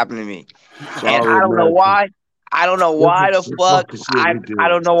 this shit happened to me, and Sorry, I don't know America. why. I don't know This why is the the fuck. fucking shit I we I do.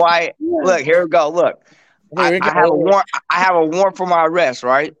 don't know why. Yeah. Look, here we go. Look, Here we I have a go. warrant. I have a warrant for my arrest,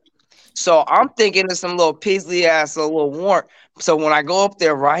 right? So I'm thinking it's some little Paisley ass little warrant. So when I go up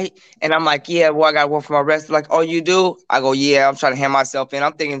there, right, and I'm like, yeah, well, I got one for my arrest. They're like, oh, you do? I go, yeah. I'm trying to hand myself in.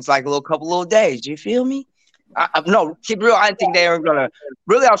 I'm thinking it's like a little couple little days. You feel me? No, keep it real. I didn't think they were gonna.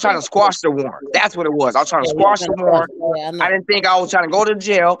 Really, I was trying to squash the warrant. That's what it was. I was trying to Yeah, squash the warrant. yeah, I I know. didn't think I was trying to go to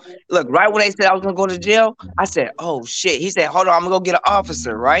jail. Look, right when they said I was gonna go to jail, I said, "Oh shit!" He said, "Hold on, I'm gonna go get an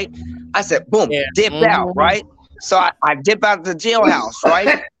officer." Right? I said, "Boom, Yeah. dipped out." Mhm. Right? So I dip out the jailhouse.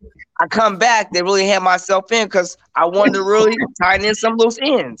 Right? I come back. They really had myself in because I wanted to really tie in some loose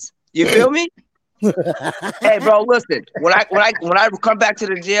ends. You feel me? Hey, bro, listen. When I come back to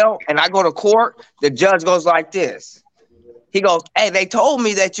the jail and I go to court, the judge goes like this. He goes, "Hey, they told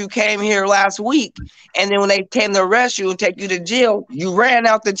me that you came here last week, and then when they came to arrest you and take you to jail, you ran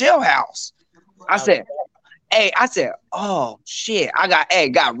out the jailhouse." I said, "Hey," I said, "Oh shit!"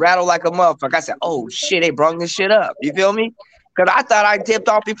 Got rattled like a motherfucker. I said, "Oh shit!" They brung this shit up. You feel me? Because I thought I tipped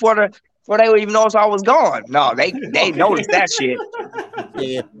off before they would even notice I was gone. No, they noticed that shit.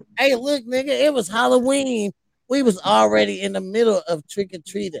 Yeah. Hey, look, nigga, it was Halloween. We was already in the middle of trick or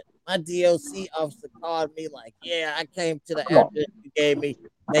treating. My DOC officer called me like, "Yeah, I came to the address you gave me.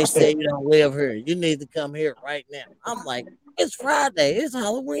 They say you don't live here. You need to come here right now." I'm like, "It's Friday. It's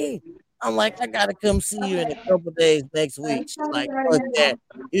Halloween." I'm like, "I gotta come see you in a couple days next week." She's like, "Fuck that.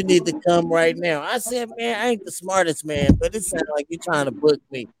 You need to come right now." I said, "Man, I ain't the smartest man, but it sounds like you're trying to book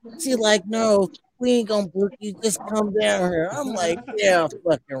me." She's like, "No, we ain't gonna book you. Just come down here." I'm like, "Yeah,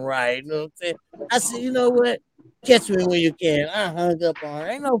 fucking right." You know what I'm saying? I said, "You know what? Catch me when you can." I hung up on her.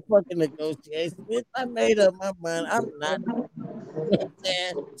 Ain't no fucking negotiation, bitch. I made up my mind. I'm not. You know what I'm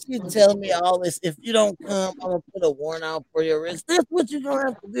saying? She telling me all this. If you don't come, I'm gonna put a warrant out for your arrest. That's what you're gonna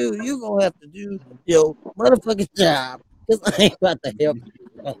have to do. You're gonna have to do your motherfucking job. Cause I ain't about to help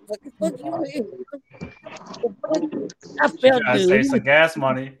you. Fuck you, man. The fuck? I She's felt trying to dude. save some gas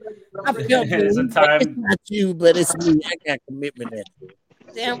money. I felt It's dude. a He's like, "It's time. not you, but it's me. I got commitment issues."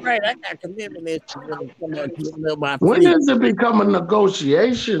 Damn right, I got commitment issues when it come out giving up my When fleet. does it become a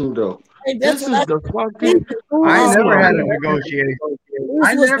negotiation, though? Hey, that's This what is I the we fucking who I was never had a problem. negotiation. this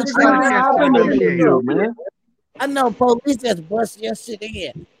I was never the It's had a not thing. chance to happening to negotiate. you, man. I know police just bust your shit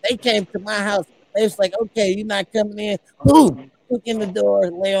in. They They came to my house. They was like, okay, you're not coming in. Boom, kick in the door,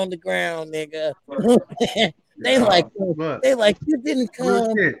 lay on the ground, nigga. they Yeah. like, Look, they like, you didn't real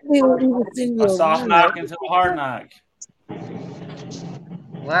come. shit. We will even send A you a soft ride. knock into a hard knock.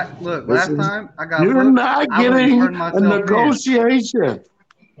 Look, This last is time I got you're booked, not I wouldn't getting turn a myself in. negotiation.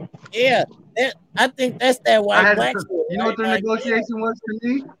 Yeah, I think that's that I white had to. black shit, You know right? what the Like, yeah. negotiation was to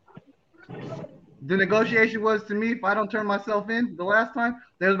me? The negotiation was to me if I don't turn myself in the last time,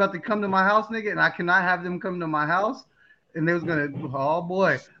 they was about to come to my house, nigga, and I cannot have them come to my house. And they was gonna, oh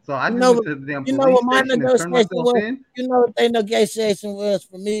boy. So I You just know, went to the damn you know police what my station and turned negotiation myself was. in. You know what their negotiation was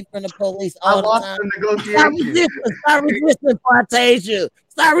for me from the police I all the lost time. the Stop negotiation. resisting. Stop resisting before I tase you.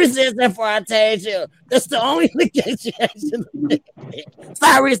 Stop resisting before I tase you. That's the only negotiation.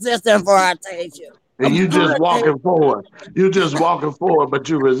 Stop resisting before I tase you. And I'm you gonna just tase walking forward. You just walking forward, but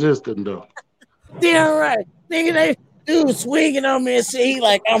you resisting though. you. Damn right. Nigga, they dude swinging on me and shit. He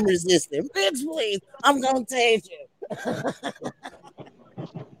like, I'm resisting. Bitch, please. I'm gonna tase you.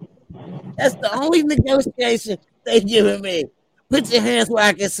 That's the only negotiation they giving me. Put your hands where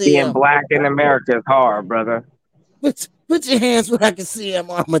I can see Being them. black in America is hard, brother. Put your hands where I can see them,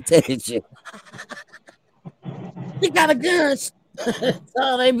 or I'm gonna tase you. He got a gun. That's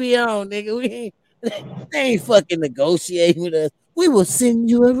all they be on, nigga. They ain't fucking negotiating with us. We will send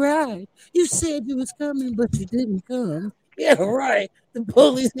you a ride. You said you was coming, but you didn't come. Yeah, right. The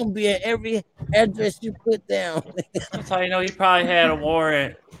police gonna be at every address you put down. That's how you know he probably had a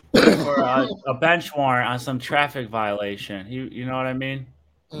warrant for a bench warrant on some traffic violation. You know what I mean?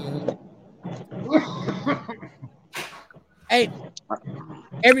 Mhm. Hey,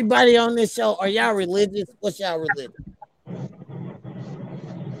 everybody on this show, are y'all religious? What's y'all religion?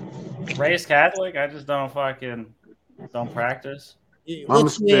 Raised Catholic, I just don't practice. I'm What you is?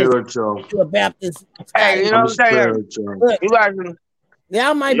 spiritual. You a Baptist? Hey, Scotty? you know I'm what I'm saying? spiritual. Look, You guys,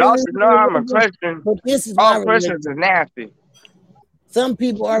 y'all might y'all believe should in know I'm a religion, Christian. but this is All my Christians religion. is nasty. Some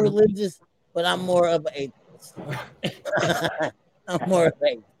people are religious, but I'm more of an atheist. I'm more of an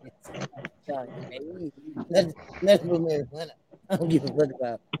atheist. Sorry, man. Let's move marijuana. I don't give a fuck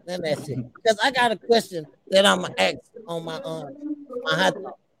about none of that shit. Because I got a question that I'm gonna ask on my hot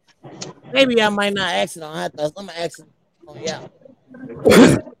dog. Maybe I might not ask it on hot dogs. I'm gonna ask it on y'all.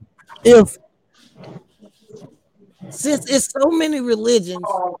 If since it's so many religions,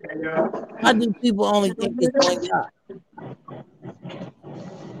 why do people only think it's one God?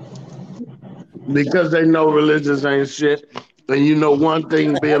 Because they know religions ain't shit. And you know one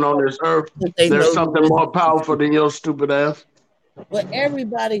thing being on this earth, Because they there's know something religion. more powerful than your stupid ass. But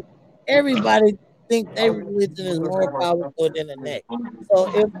everybody think their religion is more powerful than the next. So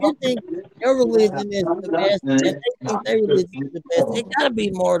if you think your religion is the best and they think their religion is the best, it gotta be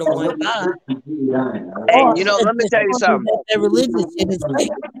more than one God. Hey, Or you know, it's let me just tell you showing you something. that their religious shit is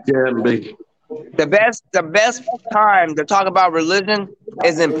fake. Can be. The best time to talk about religion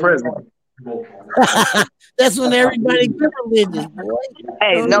is in prison. That's when everybody get religious, boy.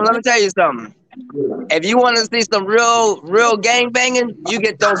 Hey, You now know, let me tell you something. If you want to see some real gang banging, you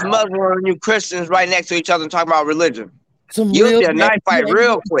get those Muslims and you Christians right next to each other and talk about religion. some You'll real see a knife fight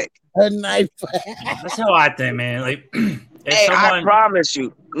real quick. a knife. That's how I think, man. Like if Hey, I someone promise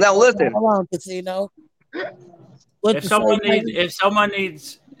you. Now listen, Hold on, casino. What if you say, someone needs baby? if someone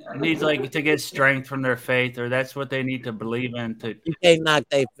needs like to get strength from their faith, or that's what they need to believe in You can't knock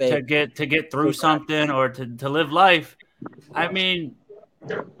their face. to get through something, or to live life. I mean,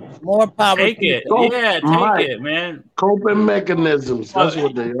 More power take to it. them. Yeah, take Mike, it, man. coping mechanisms. Uh, That's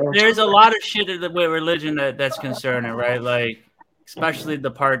what they are. there's a lot of shit with religion that's concerning, right? Like, especially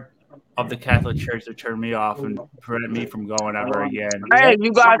the part of the Catholic Church that turned me off and prevented me from going ever again hey, Yep.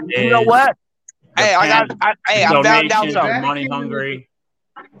 you guys, you know is what? the Hey, the I found out donations, the something. money Vatican hungry.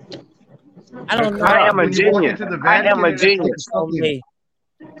 I they're don't know. I corrupt. am a When you walk genius. into the I am Vatican, a it acts like genius. On fucking. me.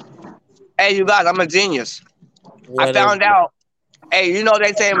 Hey, you guys, I'm a genius. I Whatever. found out. Hey, you know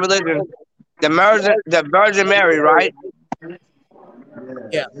they say in religion, the Virgin Mary, right?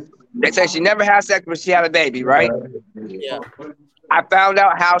 Yeah, They say she never had sex, but she had a baby, right? yeah. I found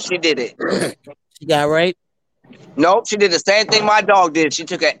out how she did it. She got raped. Nope, she did the same thing my dog did. She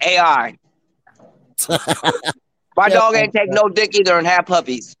took an AI. My Shut dog up, ain't take bro. no dick either and had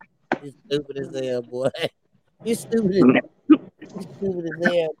puppies. You stupid as hell, boy. You stupid as you stupid as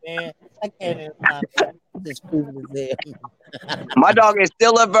hell, man. I can't even stop that. You just stupid as hell. My dog is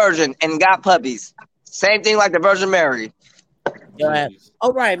still a virgin and got puppies. Same thing like the Virgin Mary. Your ass.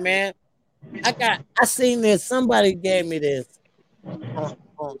 All right, man. I seen this. Somebody gave me this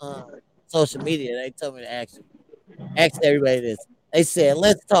on social media. They told me to ask everybody this. They said,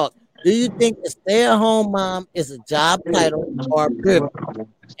 let's talk. Do you think a stay-at-home mom is a job title or a privilege?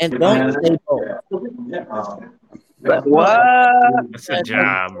 and don't say both. But what? It's a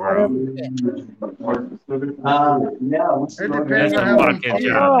job, bro. 100%. It It's depends on a how many fucking I kids.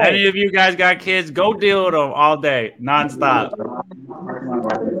 job. know. Any of you guys got kids? Go deal with them all day, nonstop.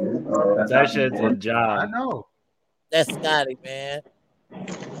 That shit's a I job. know. That's Scotty, man.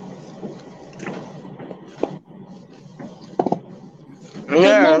 Cause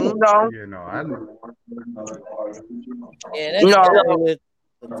Yeah, look, You know, I know. yeah, you that's know, Scotty with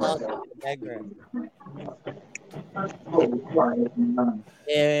the talking in the background.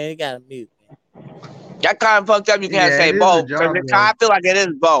 Yeah, man, you gotta mute, man. that kind of fucked up. You can't Yeah, say it is a both because job I though. feel like it is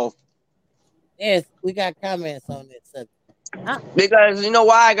both. Yes, we got comments on this subject. Because you know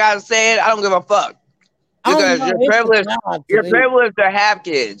why I gotta say it? I don't give a fuck. I don't Because know. It's a job to you're me. privileged to have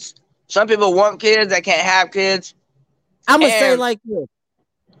kids. Some people want kids that can't have kids, I'm gonna say and like this: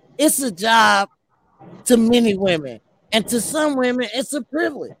 it's a job to many women, and to some women, it's a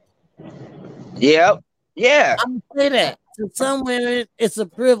privilege. yep, yeah, I'm gonna say that to some women, it's a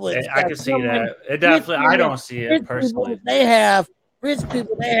privilege I because can see some women, that. It rich definitely. I women, don't see rich it people, personally. they have rich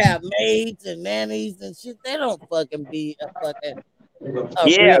people, they have maids and nannies and shit. They don't fucking be a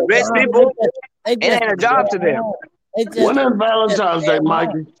yeah. real Rich mom. people, They it just ain't a a job stay to at them. home. They just When is just Valentine's stay Day, at home.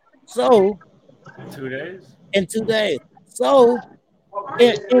 Mikey? So 2 days. in 2 days, so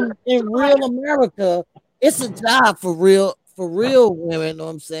in real America, it's a job for real women. Know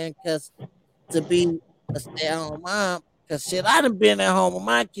what I'm saying? Because to be a stay at home mom, because shit, I done been at home with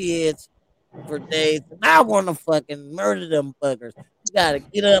my kids for days, and I want to fucking murder them buggers. You gotta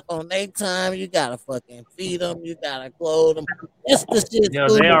get up on their time. You gotta fucking feed them. You gotta clothe them. That's the shit Yo,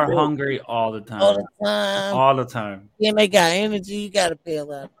 school they are do hungry all the all time. the time. All the time. Then they got energy. You gotta pay a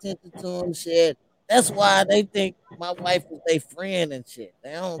lot of attention to them. Shit. That's why they think my wife is their friend and shit.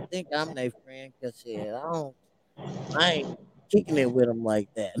 They don't think I'm their friend because shit. I ain't kicking it with them like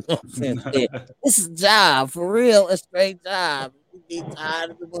that. You know what I'm saying? Shit. It's a job for real. A straight job. You be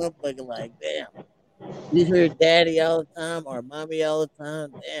tired of the motherfucker. Like damn. You hear daddy all the time or mommy all the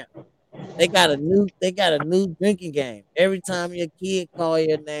time. Damn. They got a new drinking game. Every time your kid call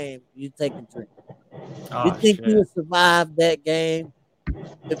your name, you take a drink. You Oh think you shit. would survive that game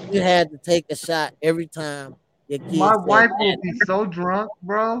if you had to take a shot every time your My kid said wife will daddy? be so drunk,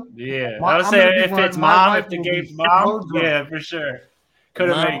 bro. Yeah. I My, would I'm gonna say be if one. it's My mom, wife if the will be game's mom, so drunk. yeah, for sure.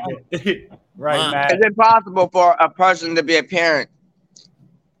 Couldn't Mom, make it. Right, mom, Matt. It's impossible for a person to be a parent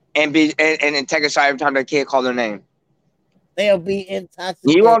and and take a shot every time their kid call their name. they'll be You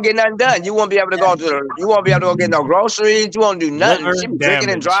intoxicated. won't get nothing done. You won't be able to go to you won't be able to go get no groceries. You won't do nothing. Liver She be drinking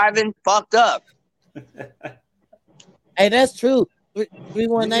and damage. driving, fucked up. Hey, that's true. The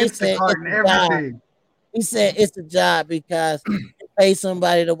 318 said Instacart it's and a job. everything. He said it's a job because you pay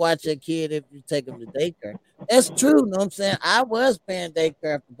somebody to watch your kid if you take them to daycare. That's true. Know what I'm saying? I was paying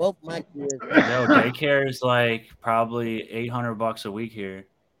daycare for both my kids. Yo, daycare is like probably $800 a week here.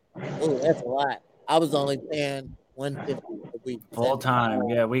 Oh, that's a lot. I was only paying 150 a week, Full time.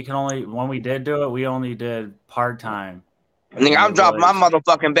 75. Yeah, we can only when we did do it, we only did part time. Nigga, And I'm it dropping my was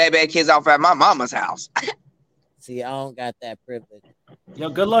motherfucking baby kids off at my mama's house. See, I don't got that privilege. yo,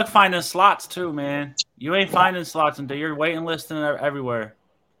 good luck finding slots too, man. You ain't finding slots until you're waiting listing everywhere.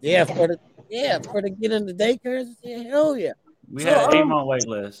 Yeah, for the get into daycares, yeah, hell yeah. We So had an 8 month wait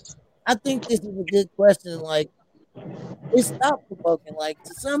list. I think this is a good question. Like it's thought provoking. Like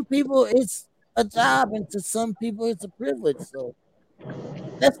to some people it's a job and to some people it's a privilege. So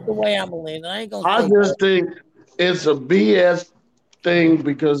that's the way I'm gonna lean. I ain't gonna I say just think it's a BS thing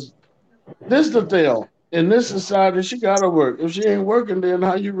because this the deal. In this society, she gotta work. If she ain't working, then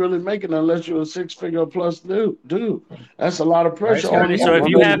how you really making unless you're a 6 figure plus dude? That's a lot of right. pressure So on Scotty, you. so if I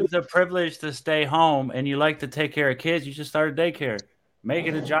you mean, have the privilege to stay home and you like to take care of kids, you should start a daycare. Make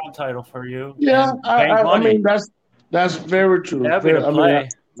it a job title for you yeah, and bank I money. mean that's very true. That'd be the I mean, play.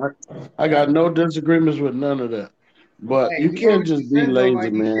 I got no disagreements with none of that. But Hey, you you know can't what you just be said though, lazy,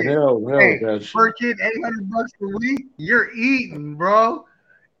 Mikey? man. Shit. Hell Hey, with that shit. per kid, $800 a week. You're eating, bro.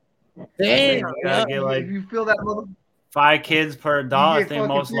 I damn, think you gotta yeah. get If like you feel that, mother, 5 kids per you adult. I get think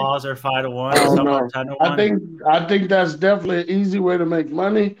fucking most 10. laws are 5 to 1. I don't Some are know. 10 to 1. I think that's definitely an easy way to make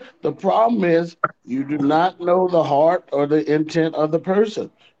money. The problem is you do not know the heart or the intent of the person.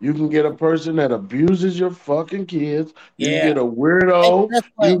 You can get a person that abuses your fucking kids. You can Yeah. get a weirdo. That's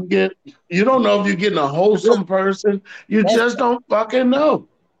You what can get you don't know if you're getting a look, wholesome person. You that's just don't fucking know.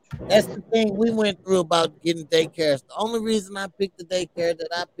 That's the thing we went through about getting daycares. The only reason I picked the daycare that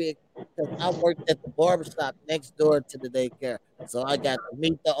I picked because I worked at the barbershop next door to the daycare. So I got to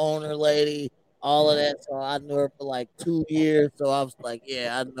meet the owner lady, all of that. So I knew her for like 2 years. So I was like,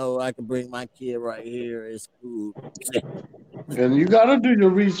 yeah, I know I can bring my kid right here. It's cool. And you got to do your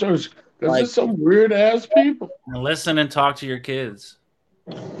research because Like, there's some weird ass people. And listen and talk to your kids.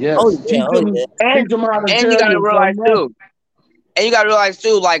 oh Yes, yeah, oh yeah. And teach them how to you tell gotta you realize something wrong. too. And you gotta realize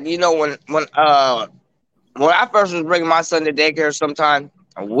too, like when I first was bringing my son to daycare, sometime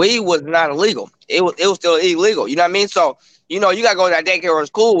weed was not illegal. It was still illegal. You know what I mean? So you gotta go to that daycare or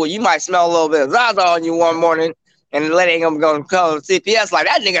school where you might smell a little bit of Zaza on you one morning, and the lady ain't gonna come CPS like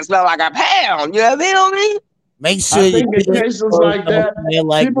that nigga smell like a pound. You know what I mean? Make I sure your think in kids cases like don't that, smell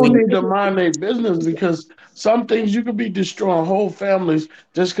like people weed. need to mind their business because some things you could be destroying whole families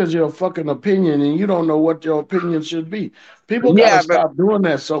just because your fucking opinion and you don't know what your opinion should be. People got to Yeah, but stop doing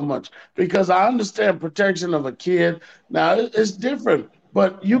that so much because I understand protection of a kid. Now it's different,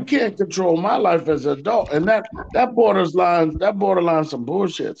 but you can't control my life as an adult, and that borderline some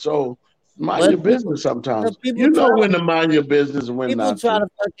bullshit. So mind But your business sometimes. people You try know to when to mind your business and when people not try to. to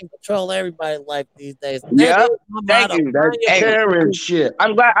fucking control everybody's life these days. That yeah. is my Thank motto. you. That Mind your Hey, Karen business. shit.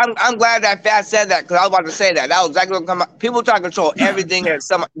 I'm glad that Fat said that because I was about to say that. That was exactly what come. People try to control everything that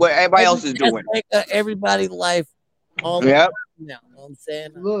what everybody else is doing. Aspect of everybody's life all the Yeah. time now. You know what I'm saying?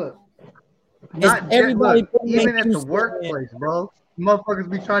 Look, It's not jet. everybody Look, putting their even at two the cents in. workplace, bro. Motherfuckers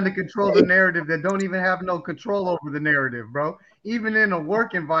be trying to control the narrative that don't even have no control over the narrative, bro. Even in a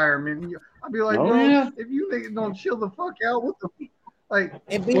work environment, I'll be like, Oh bro, yeah. if you niggas don't chill the fuck out, what the like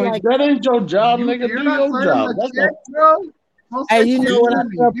It be Like like, that ain't your job, nigga. you're Do not your signing my job. That's check, all. bro. Don't hey, say you know shit what to I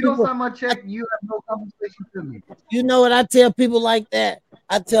me. tell If you don't people? sign my I, check, you have no conversation to me. you know what I tell people like that?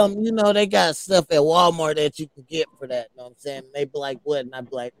 I tell them, they got stuff at Walmart that you can get for that. You know what I'm saying? They be like, what? And I be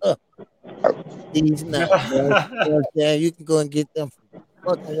like, these nuts, bro. You know what I'm saying? You can go and get them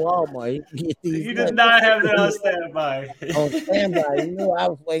from fucking Walmart. You can get these You did nuts not have that on standby. on standby. I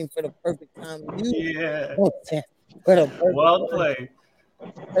was waiting for the perfect time to use it. Yeah. You know what I'm saying? For the Well played.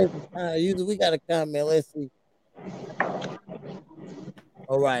 perfect time to use it. We got a comment. Let's see.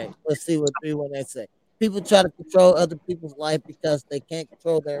 All right. Let's see what 318 say. People try to control other people's life because they can't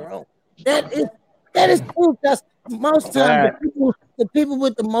control their own. That is that is true. Because most times Fact. the people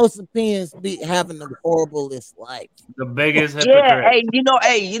with the most opinions be having the horriblest life. The biggest Yeah, hypocrite. hey,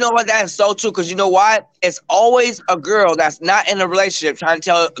 you know what? That is so true. Cause you know what? It's always a girl that's not in a relationship trying to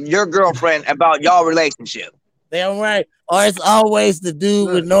tell your girlfriend about y'all relationship. Damn right. Or it's always the dude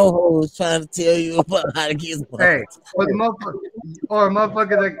with Look, no hoes trying to tell you about how to get some hey, hoes. or the motherfucker, or a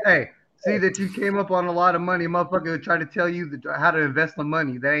motherfucker like, hey, see that you came up on a lot of money, motherfucker try to tell you how to invest the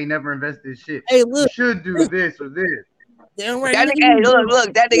money. They ain't never invested shit. Hey, You look, should do this this or this. damn right. That You nigga, know, hey,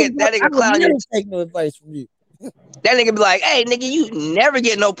 look, that I nigga would clown you. never take no advice from you. That nigga be like, hey, nigga, you never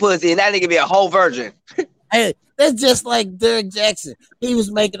get no pussy, and that nigga be a whole virgin. Hey, that's just like Derek Jackson. He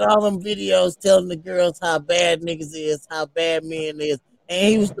was making all them videos telling the girls how bad niggas is, how bad men is. And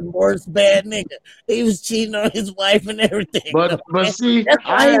he was the worst bad nigga. He was cheating on his wife and everything. You know But what I'm saying? see, That's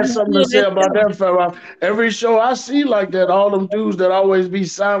why I he had was something to doing say that about show. that fella. Every show I see like that, all them dudes that always be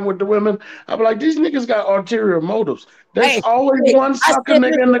signed with the women, I be like, these niggas got ulterior motives. There's Hey, always hey, one I sucker said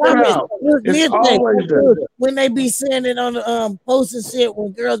this nigga in in the comments. crowd. Look, It's midday. always there. When they be saying it on the posting shit,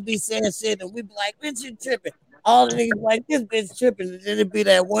 when girls be saying shit, and we be like, bitch, you tripping. All the niggas be like, this bitch tripping. And then it be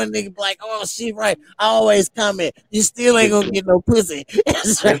that one nigga be like, oh, she right. I always comment, you still ain't gonna get no pussy.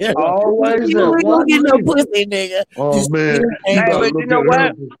 It's right. It's You always still that ain't gonna one get no nigga. pussy, nigga. You Oh man, still you ain't Hey, gonna gotta but you look know at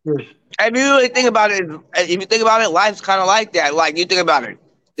her. what? If you really think about it, if you think about it, life's kind of like that. Like you think about it,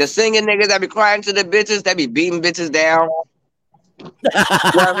 the singing niggas that be crying to the bitches, that be beating bitches down. You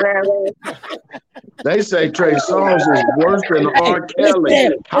know what I'm saying? They say Trey Songz is worse than Hey, R. Kelly.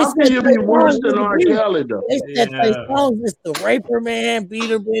 they How can said you Trey be worse Songz than is R. abuse. Kelly though? They said Trey Yeah. Songz is the raper man,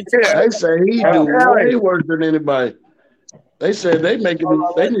 beater bitch. Yeah, They say he I'm do telling way you. worse than anybody. They said they need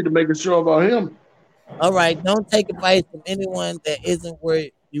to make a show about him. All right, don't take advice from anyone that isn't where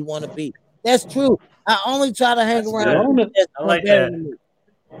you want to be. That's true. I only try to hang That's They around good. own people it. that's I doing like better that. than me.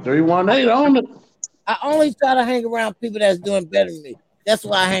 318 on it. I only try to hang around people that's doing better than me. That's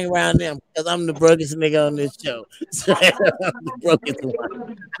why I hang around them because I'm the brokest nigga on this show. So I'm the brokest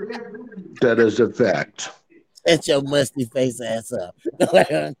one. That is a fact. Set your musty face ass up. I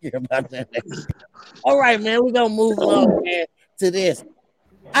don't care about that. All right, man, we're gonna move along, man, to this.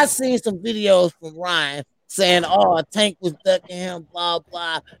 I seen some videos from Ryan saying, "Oh, Tank was ducking him, blah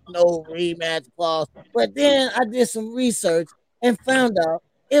blah, no rematch clause." But then I did some research and found out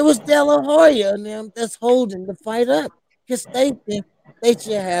it was De La Hoya and them that's holding the fight up because they think they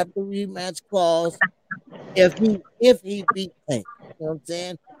should have the rematch clause if he beat Tank. You know what I'm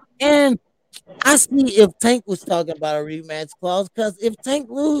saying? And I see if Tank was talking about a rematch clause because if Tank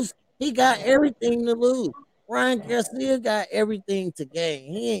lose, he got everything to lose. Ryan Garcia got everything to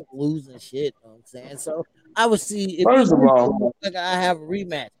gain. He ain't losing shit. You know what I'm saying? So I would see if you First of lose to all, a motherfucker, I have a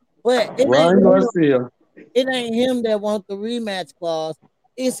rematch. But Ryan Garcia. it ain't him that wants the rematch clause.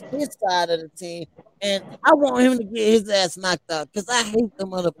 It's his side of the team. And I want him to get his ass knocked out because I hate the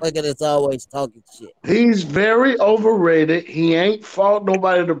motherfucker that's always talking shit. He's very overrated. He ain't fought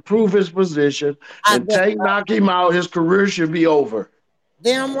nobody to prove his position. I And just Tank knock him out, his career should be over.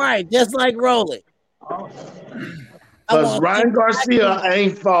 damn right, just like Rolly. I Because want Tank Ryan to knock him Garcia out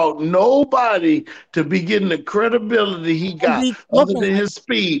ain't fought nobody to be getting the credibility he and got be other talking than like his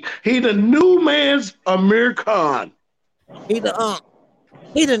speed. He the new man's Amir Khan. he the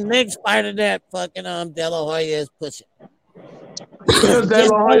he the next fighter that fucking De La Hoya is pushing. Because De Just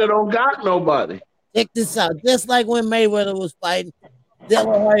La like Hoya don't got nobody. check this out. Just like when Mayweather was fighting, De La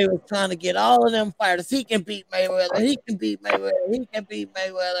Hoya was trying to get all of them fighters. He can beat Mayweather. He can beat Mayweather. He can beat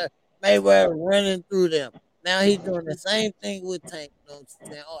Mayweather. Mayweather running through them. Now he's doing the same thing with Tank. You know what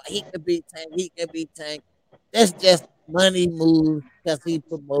I'm saying? Oh, he can beat Tank. He can beat Tank. That's just money move because he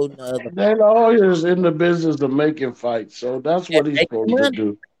promoting the other De La Hoya is in the business of making fights, so that's and what he's making supposed to money.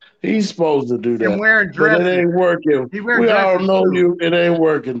 do. He's supposed to do And that, wearing but it dresses. ain't working. He wear We all dresses know too. you. It ain't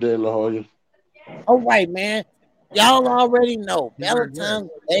working, De La Hoya. All right, man. Y'all already know He wear Valentine's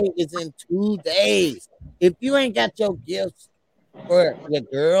dresses. Day is in 2 days. If you ain't got your gifts for your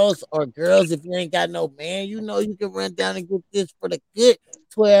girls or girls, if you ain't got no man, you know you can run down and get this for the good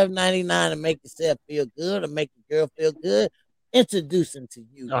 $12.99 to make yourself feel good or make your girl feel good. Introducing to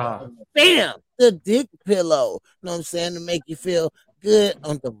you, bam, the dick pillow. You know what I'm saying? To make you feel good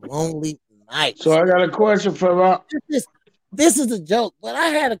on the lonely So nights. I got a question for This, this is a joke, but I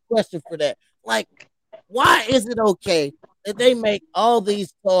had a question for that. Like, why is it okay that they make all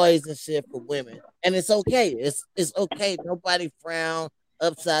these toys and shit for women, and it's okay? It's okay. Nobody frown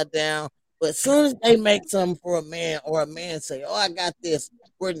upside down. But as soon as they make something for a man, or a man say, "Oh, I got this,"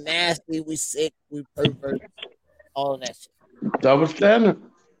 we're nasty, we sick, we pervert, all of that shit. double standard.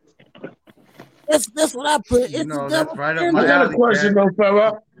 That's what I put. You It's a know, that's double right up I my standard. got a alley, question Cat. though,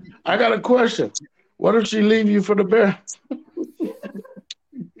 fella. I got a question. What if she leave you for the bear?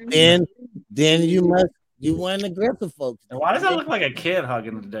 Then, then you want aggressive folks. And Then why does that look like a kid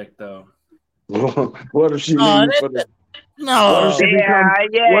hugging the dick though? What if she leave oh, you for the? What if no. she become? Yeah,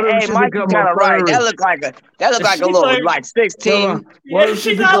 yeah. What if Hey, she Mikey, become a kind of right. furry? That look like a She's little like, like Fella, 16. what yeah, if she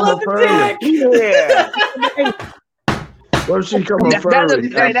she's I become love a the furry? dick. Yeah, What if she become a that look. furry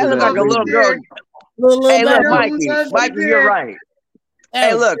Hey, after that look that? like a Love the little Baby? girl. dick. Little Hey, look, baby. Yo, who Mikey, loves the Mikey, you're dick? right. That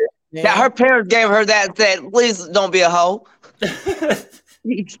Hey, was look, good, that her man. parents gave her that and said, please don't be a hoe.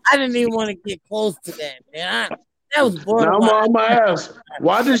 I didn't even want to get close to that, man. That was Now borderline. I'm gonna ask,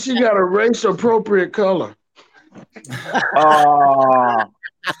 why did she got a race appropriate color? Oh,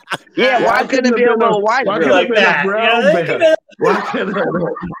 yeah. Ah, Why Why couldn't couldn't it have be a been a little white why You could girl? have like been a that? Yeah, brown they can. bear? Why could have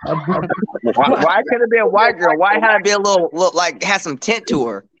Why couldn't it be a white girl? Why had it be a little look like had some tint to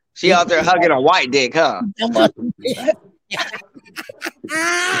her? She out there hugging a white dick, huh? that must be-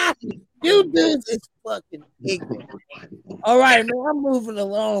 Ah, you dudes is fucking ignorant. All right, man. I'm moving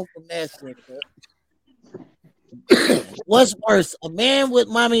along from that shit. What's worse, a man with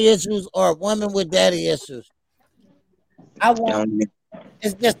mommy issues or a woman with daddy issues? I want.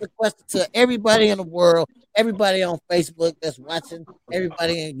 It's just a question to everybody in the world, everybody on Facebook that's watching,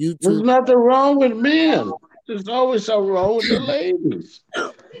 everybody on There's YouTube. nothing wrong with men. There's always something wrong with the ladies.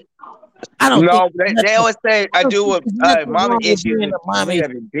 I don't think No, they always say I I don't do think with there's nothing mommy wrong with issues. being And a mommy. nigga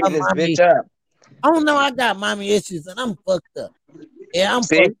be A beating this mommy. bitch up. I don't know. I got mommy issues and I'm fucked up. Yeah, I'm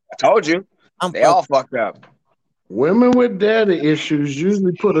See, fucked. I told you. I'm They fucked. all fucked up. Women with daddy issues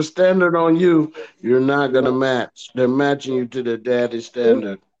usually put a standard on you you're not gonna match. They're matching you to the daddy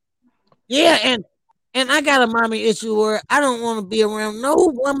standard. Yeah, and I got a mommy issue where I don't want to be around no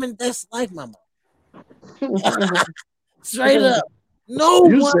woman that's like my mom. Straight up, no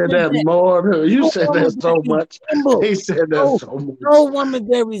You said woman that that more. You no said woman that that so much. resemble He said that no so much. no woman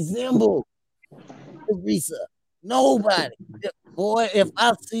that resemble Teresa. Nobody. Boy, if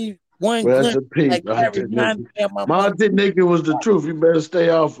I see one Rest glimpse in peace, like that Auntie reminds Nikki. me of my My mother. Auntie Nikki was the truth. You better stay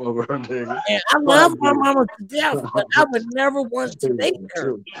off of her, nigga. And I My love my auntie- mama to death, but I would never want to date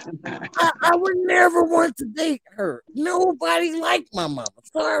her. I would never want to date her. Nobody liked my mama.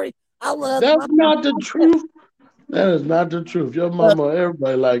 Sorry. I love That's my not the mama. truth. That is not the truth. Your Look, mama,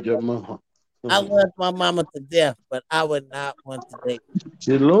 everybody like your mama. I love my mama to death, but I would not want to date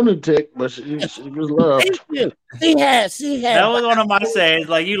She's a lunatic, but she was her. loved. Thank you. She That had was one of my sayings.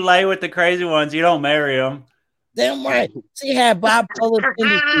 Like you lay with the crazy ones, you don't marry them. damn right. She had bipolar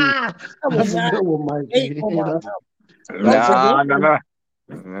tendencies. I would That's a not good one, date Mikey. on my mama. That's a good No, no, one. no.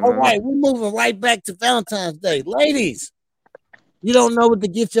 All No. right, we're moving right back to Valentine's Day. Ladies, you don't know what to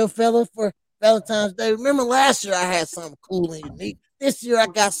get your fella for Valentine's Day. Remember last year I had something cool and unique. This year I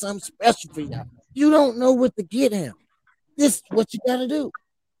got something special for y'all. You don't know what to get him. This is what you gotta do.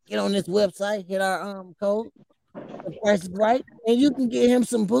 Get on this website, hit our code, the price is right, and you can get him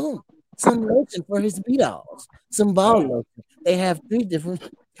some boom, some lotion for his beat offs, some ball lotion. They have three different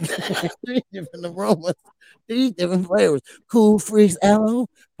three different aromas, three different flavors. Cool freeze aloe,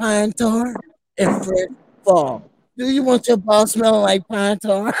 pine tar, and fresh fall. Do you want your ball smelling like pine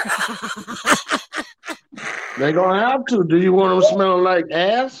tar? They're gonna have to. Do you want them smelling like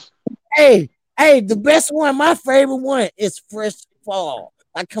ass? Hey, hey, the best one, my favorite one is fresh fall.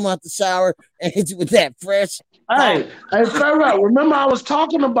 I come out the shower and hit you with that fresh fall. Hey, Farrell, remember I was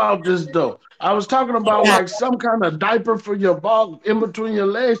talking about this though. I was talking about Got- like some kind of diaper for your ball in between your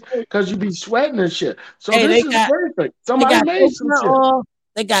legs because you be sweating and shit. So Hey, this is perfect. they Somebody got made some coconut shit. oil,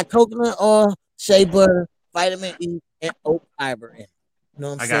 they got coconut oil, shea butter, vitamin E, and oat fiber in it. You know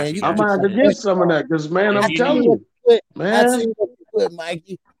what I'm I got saying? you You I'm can guys. get gonna have some to If, get fresh some of fall. that because man, if I I'm you see telling need what you, you put. I see man. what you put,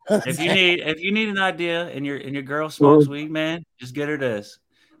 Mikey. if you need an idea and your girl smokes weed, man, just get her this.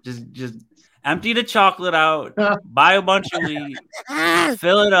 Just empty the chocolate out, buy a bunch of weed, Ah,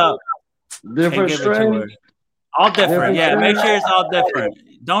 fill it up, and Different give it to strain, her. All different, different yeah. Make strain. sure it's all different.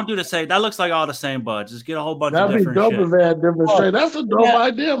 Don't do the same. That looks like all the same buds. Just get a whole bunch of That'd be different dope shit. if they had different oh, strain. That's a we dope got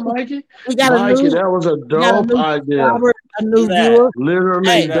idea, Mikey. we got a Mikey, new that was a we got a dope new idea. subscriber, a Do new that. viewer. Literally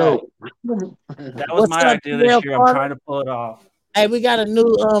Do Hey, that. dope. That was what's my up, idea Terrell this year. I'm Carter? trying to pull it off. Hey, we got a new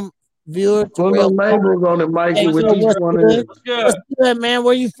viewer, Put the Terrell Carter. labels on it, Hey, Mikey, what's Hey, with up, yo, each Trey? what's one of good? them. What's What's good? good, man?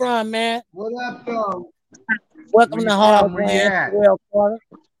 Where you from, man? What up, though? Welcome Where to you from? Hard Where you Land, at? Terrell Carter.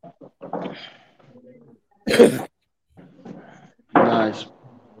 Nice.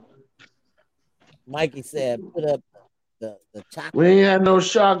 Mikey said, put up the We chocolate ain't had no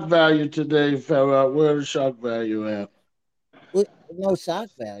shock value today, fella. Where the shock value at? with no shock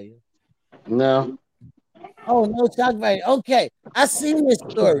value. No. Oh, no shock value. Okay, I seen this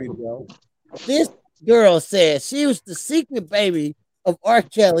story, bro. This girl said she was the secret baby of R.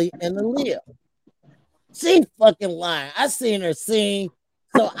 Kelly and Aaliyah. She fucking lying. I seen her sing.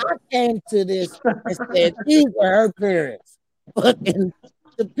 So I came to this and said, these are her parents. Fucking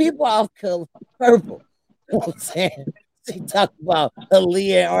the people off color purple. You know what I'm saying? She talked about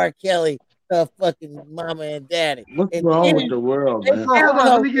Aaliyah and R. Kelly, her fucking mama and daddy. What's And wrong then with the world, they man? So hold found on.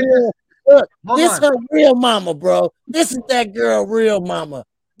 her Let me get this. real look, Hold this on. her real mama, bro. This is that girl real mama.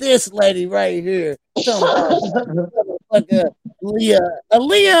 This lady right here. Talking about motherfucker Leah.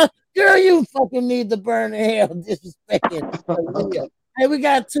 Aaliyah, girl, you fucking need to burn in hell disrespecting Aaliyah. Hey, we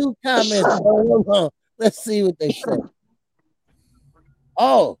got two comments, bro. Hold on. Let's see what they say.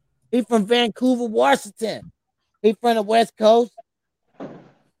 Oh, he from Vancouver, Washington. He from the West Coast.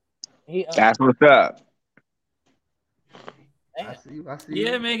 He That's what's up. I damn. see you. I see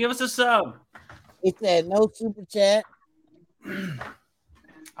Yeah, you. man, give us a sub. He said no super chat.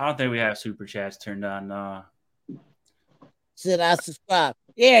 I don't think we have super chats turned on. Should I subscribe?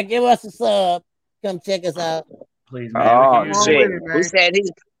 Yeah, give us a sub. Come check us out. Please, man, we can Oh Come use on it. shit. with it, He man. said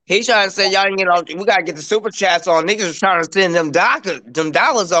he trying to say y'all ain't get off. We gotta get the super chats on. Niggas are trying to send them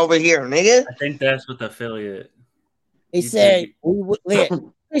dollars over here, nigga. I think that's with affiliate. He said YouTube. we would lit.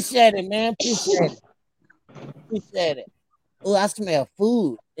 Appreciate it, man. Appreciate it. Appreciate it. Oh, I smell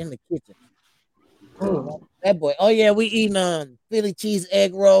food in the kitchen. Oh, that boy. Oh yeah, we eating Philly cheese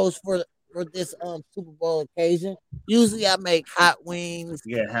egg rolls for this Super Bowl occasion. Usually I make hot wings.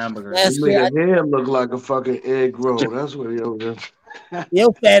 You get You hamburgers. Last make year a I head look like a fucking egg roll. That's what he over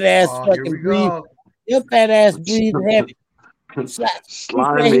your fat ass Oh, here fucking we breathe. go. Your fat ass breathe there. heavy. He said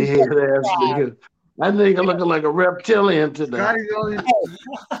Slimy he head ass nigga. That nigga looking like a reptilian today. Scotty's the only.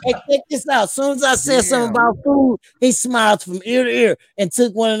 hey, check this out. As soon as I said something Damn. about food, he smiled from ear to ear and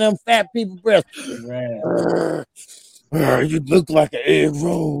took one of them fat people breaths. Right. You look like an egg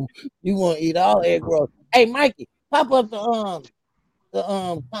roll. You want to eat all egg rolls. Hey, Mikey, pop up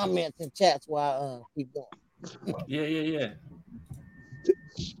the comments and chats while I keep going. Yeah, yeah, yeah.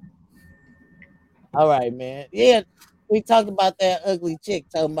 All right, man. Yeah, we talked about that ugly chick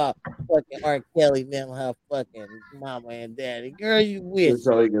talking about fucking R. Kelly them her fucking mama and daddy. Girl, you wish. Just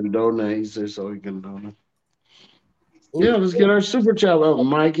so he can donate. He said so he can donate. Yeah, Ooh, let's get ooh. our super chat up,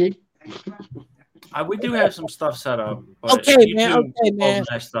 Mikey. We do have some stuff set up, but Okay, man. YouTube Okay, holding man.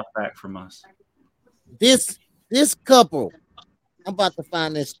 that stuff back from us. This couple. I'm about to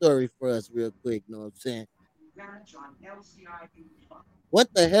find this story for us real quick. You know what I'm saying?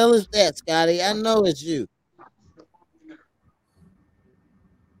 What the hell is that, Scotty? I know it's you.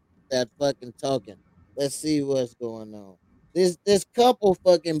 That fucking talking. Let's see what's going on. This couple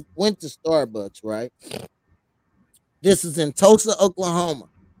fucking went to Starbucks, right? This is in Tulsa, Oklahoma.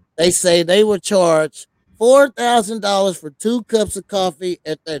 They say they were charged $4,000 for 2 cups of coffee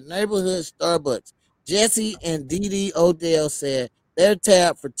at their neighborhood Starbucks. Jesse and Dee Dee Odell said their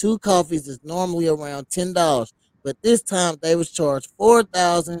tab for 2 coffees is normally around $10, but this time they was charged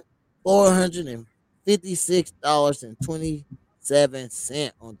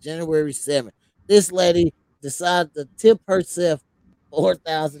 $4,456.27 on January 7th. This lady decided to tip herself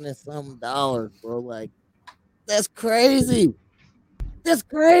 4,000 and some dollars, bro. Like that's crazy. That's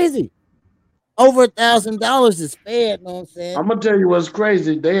crazy. Over $1,000 is fed. Know what I'm saying? I'm gonna tell you what's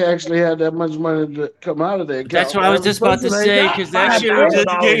crazy. They actually had that much money to come out of their That's account. what The I was average just about to person ain't say, got because that five shit would thousand just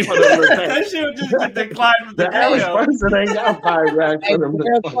dollars get for them to pay. that shit would just get declined from the The average video. person ain't got 5 racks Hey, for them to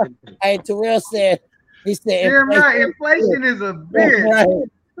Terrell, pay. hey, Terrell said he said Damn inflation. right, inflation is a That's bitch. right.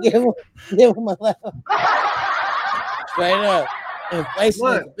 Give him, give him a laugh. Straight up. Inflation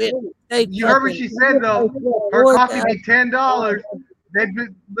is Look, a bit. They you heard what fucking she said though. Her four coffee thousand. be $10. They've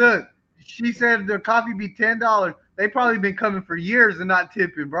been look. She said their coffee be $10. They probably been coming for years and not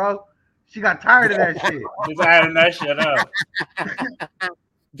tipping, bro. She got tired of that shit. Just adding that shit up.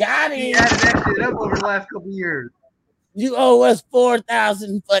 Got She him. added that shit up over the last couple years. You owe us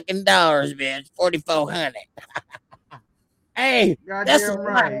 $4,000 fucking dollars, man. 4,400. Hey, that's a Goddamn lot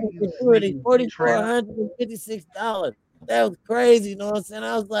right. for You security. sneaky tramp. $4,456. That was crazy. You know what I'm saying?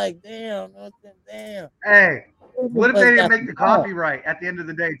 I was like, damn. You know what I'm saying? Damn. Hey, These what if they motherfuckers didn't got make some the balls. coffee right at the end of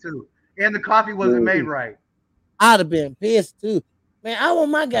the day too? And the coffee wasn't made Mhm. right. I'd have been pissed too. Man, I want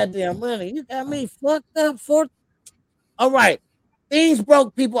my goddamn money. You got me fucked up for. All right. Things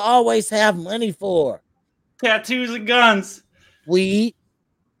broke people always have money for. Tattoos and guns. Weed,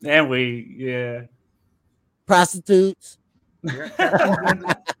 And we, yeah. prostitutes. Yeah, tattoos,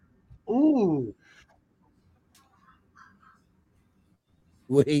 guns. Ooh,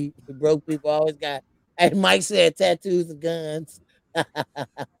 Weed. Broke people always got. Hey, Mike said tattoos and guns.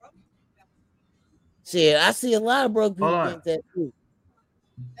 Shit, I see a lot of broke hold people on. getting tattoos.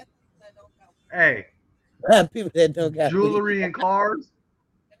 Hey, People that don't got weed. jewelry and cars.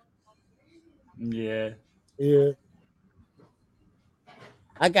 Yeah. Yeah.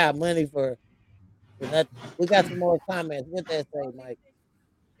 I got money for nothing. We got some more comments. What that say, Mike?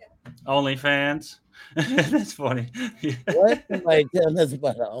 OnlyFans. That's funny. Yeah. What? Somebody telling us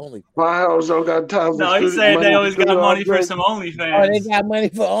about the only. My house don't got time for No, he said they money for always got studio money for upgrades. some Oh, they OnlyFans. got money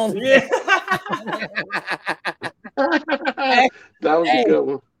for only. Yeah. Hey, That was a hey, good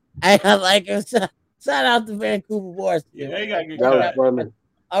one. I like it. Shout out to Vancouver Boys. Yeah, they got good That was cut. funny.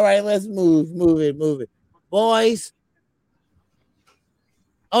 All right, let's move it. Boys.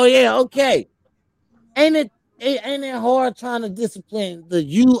 Oh yeah, okay. Ain't ain't it hard trying to discipline the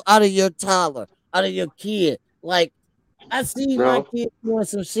you out of your toddler, out of your kid? Like I see my No, kid doing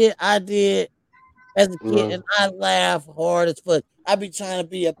some shit I did as a kid, no. and I laugh hard as fuck. I be trying to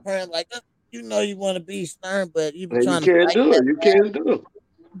be a parent, like you know, you want to be stern, but you be And you trying to can't fight do that it. You laugh. can't do it.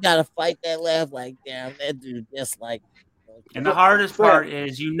 You gotta fight that laugh. Like, damn, that dude just like. And the hardest Fat, part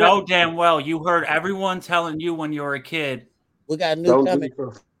is you fat. know damn well you heard everyone telling you when you were a kid, We got a new Don't comment. do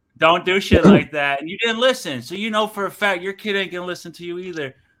it. don't do shit like that. And you didn't listen. So you know for a fact your kid ain't gonna listen to you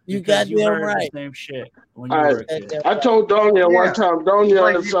either You because you goddamn heard the right. same shit when you All were right. a kid. Goddamn I right. told Donia one Yeah, time, it's like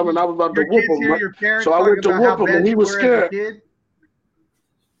Donia and something, I was about to your whoop kids him. hear your parents So I talking went to about how whoop him and bad he you was were as a scared. kid.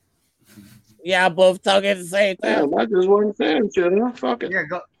 Yeah, both talking at the same time. Damn, I just wasn't saying shit. Huh? Fuck it. Yeah,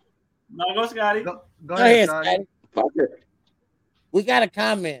 No, go Scotty. go Go ahead, ahead, Scotty. Scotty. Fuck it. We got a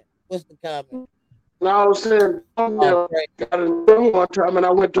comment. What's the comment? And I was saying, Oh, Donia great. got in the room one time and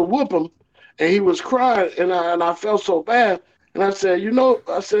I went to whoop him and he was crying and I felt so bad. And I said,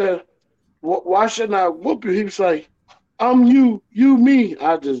 I said, why shouldn't I whoop you? He was like, I'm you, me.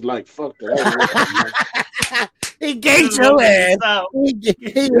 I just like, fuck that. I ain't whooping him, man. He You ganked just your whooping ass. yourself.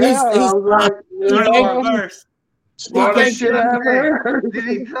 Yeah, I was like, he Turn it ganked, reverse. smartest ganked shit I ever Hey, heard. did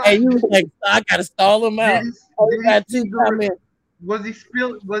he talk? Hey, you was like, I gotta stall him Did out. he? Oh, we Did he got two speak? comments. Was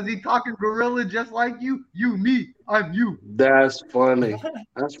he talking gorilla just like you? You, me, I'm you. That's funny.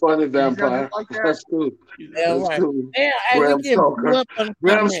 That's funny, Did he sound vampire. just like that? That's cool. Yeah, That's right. cool. Yeah, hey, we Bram getting blew Stoker. up on the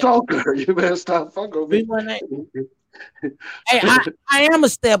Bram comment. Stoker. You better stop fucking with B18. me. Hey, I am a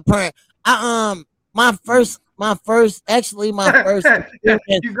step parent. My first experience.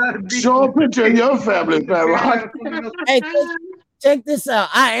 You gotta be. Show a picture of your family, He's a parent Farrah. out of someone else. Hey, check this out.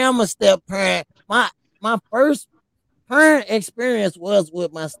 I am a step parent. My first parent experience was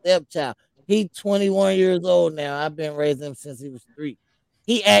with my stepchild. He 21 years old now. I've been raising him since he was 3.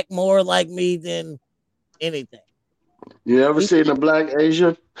 He act more like me than anything. You ever He, seen a black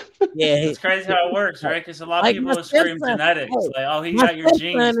Asian? yeah, It's crazy how it works, right? Because a lot of like people will scream genetics, like, "Oh, he my got your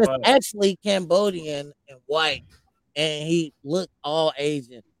genes," stepson is but actually Cambodian and white, and he looked all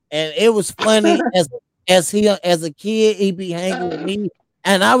Asian. and it was funny as a kid, he'd be hanging with me,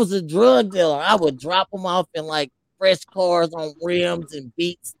 and I was a drug dealer. I would drop him off in like fresh cars on rims and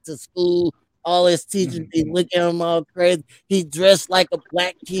beats to school. All his teachers be looking at him all crazy. He dressed like a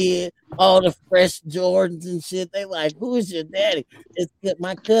black kid, all the fresh Jordans and shit. They like, who is your daddy?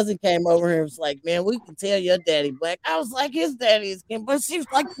 My cousin came over here and was like, man, we can tell your daddy black. I was like, his daddy is Kim, but she was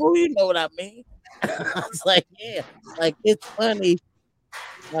like, fool, you know what I mean? I was like, yeah, like it's funny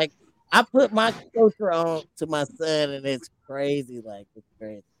like I put my culture on to my son, and it's crazy. Like it's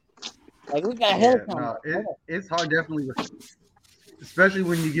crazy. Like we got Yeah, helicopters. no, it's hard definitely, especially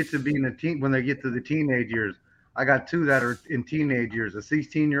when you get to being a teen when they get to the teenage years. I got two that are in teenage years: a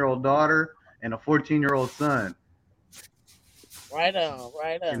 16-year-old daughter and a 14-year-old son. Right on,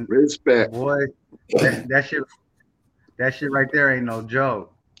 right on. And Respect. boy, that shit right there ain't no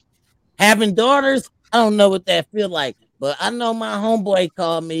joke. Having daughters, I don't know what that feel like, but I know my homeboy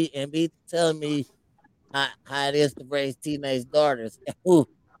called me and be telling me how it is to raise teenage daughters. Ooh,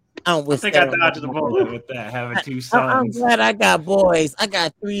 I don't I wish think that I on my dodged the boys. bullet with that. Having two I'm sons. glad I got boys. I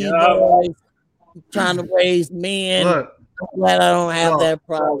got three Yup. boys trying to raise men. Look, I'm glad I don't have so that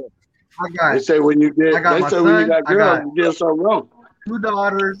problem. I They got say when you I get, got they my say when you son, got I girls, got you did something wrong. two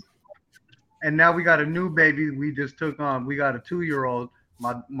daughters, and now we got a new baby we just took on. We got a 2-year-old,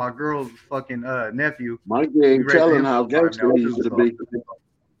 my girl's fucking nephew. Monkey We ain't raising telling him how full time gangster now he too. used to So be.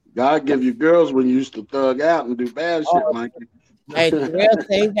 God give you girls when you used to thug out and do bad shit, Oh, Monkey. hey, Terrell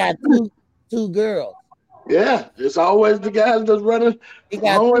say he got two girls. Yeah, it's always the guys that's running, He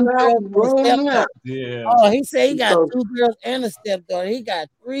got hoeing 2 out, girls and and a rolling stepdaughter. out. Yeah. Oh, he said he got So, 2 girls and a stepdaughter. He got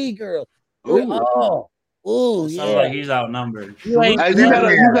 3 girls. 3 ooh. oh. Ooh, It sounds yeah. like he's outnumbered. You ain't Hey,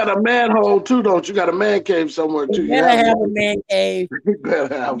 never you got a manhole too, don't you? You got a man cave somewhere you too. You better have have a one. man cave. You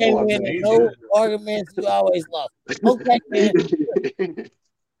better have You ain't one, winning man. He's no a arguments. You always lost. Okay, man.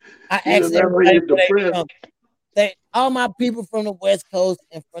 I He'd asked have never everybody hit where they depressed. from. They all my people from the West Coast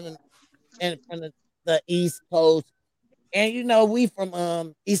and from the East Coast. And you know, we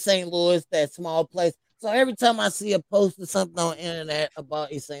from East St. Louis, that small place. So every time I see a post or something on the internet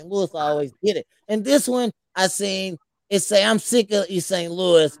about East St. Louis, I always get it. And this one I seen it say, I'm sick of East St.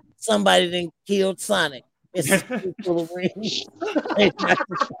 Louis. Somebody done killed Sonic. It's full of rings. They knocked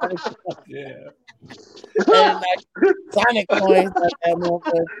the Sonic, yeah. they knocked Sonic coins out that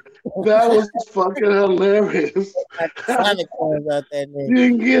That motherfucker. was fucking hilarious. Knocked the Sonic coins out that nigga. You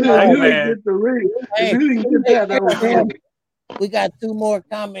didn't get it. Oh, You didn't Pac-Man. get the ring. If hey, you didn't get hey, that, pray that was for him. funny. We got 2 more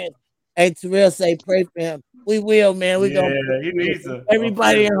comments. Hey, Terrell say pray for him. We will, man. We gonna pray Yeah, he for him. needs a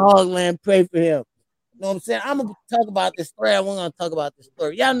Everybody in prayer. Hogland, pray for him. You know what I'm saying? I'm gonna talk about this story. I'm gonna talk about this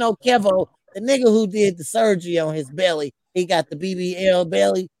story. Y'all know Kevo, the nigga who did the surgery on his belly. He got the BBL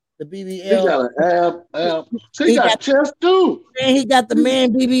belly, the He BBL. got an ab. He He got got chest too. man, he got the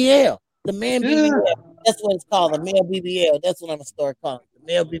man BBL. The man Yeah. BBL. That's what it's called, the male BBL. That's what I'm gonna start calling it, the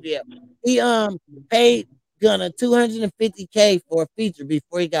male BBL. He paid Gunna 250K for a feature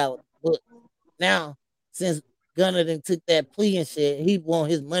before he got booked. Now, since Gunna then took that plea and shit, he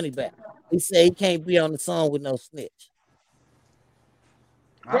want his money back. He said he can't be on the song with no snitch.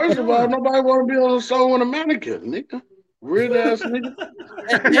 I First of feel all, him. nobody want to be on a song with a mannequin, nigga. Weird ass nigga.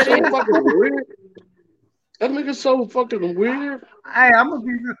 He's That so is fucking weird. That nigga's so fucking weird. Hey, I'm gonna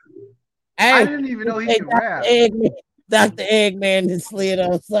be. I hey, didn't even he know he said could Dr. rap. Eggman. Dr. Eggman just slid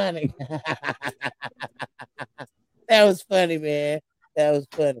on Sonic. That was funny, man. That was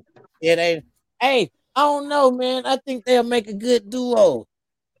funny. Yeah, they. Hey, I don't know, man. I think they'll make a good duo.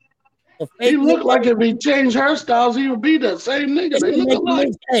 The He fake looked nigga. like if he changed hairstyles, he would be that same They nigga. They should look make a alike.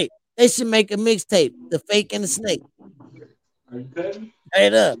 mixtape. They should make a mixtape. The fake and the snake.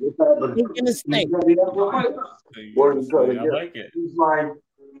 Straight up. Fake and the snake. Sweet. I like it.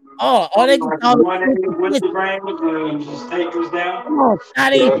 Oh, they can call it switch and snitch. Come on,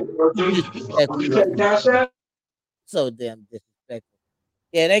 Scotty. You disrespectful, man. So damn disrespectful.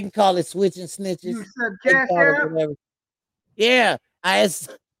 Yeah, they can call it switching You snitches. said They can Cash call it App? whatever. Yeah,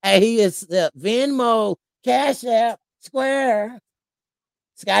 he is Venmo, Cash App, Square.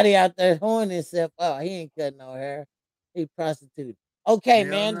 Scotty out there hoeing himself. Oh, he ain't cutting no hair. He prostituted. Okay, Hell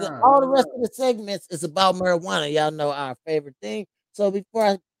man. no. All the rest of the segments is about marijuana. Y'all know our favorite thing. So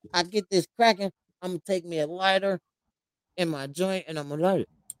before I get this cracking, I'm gonna take me a lighter in my joint and I'm gonna light it.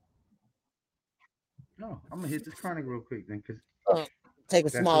 No, I'm gonna hit this chronic real quick then, cause Uh, Take a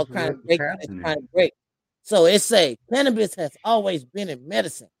that's small kind of what's break. It's happening. kind of break. So it say cannabis has always been in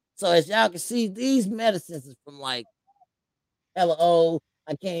medicine. So as y'all can see, these medicines is from like hella old.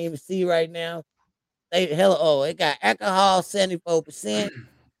 I can't even see right now. They hella old. It got alcohol 74%,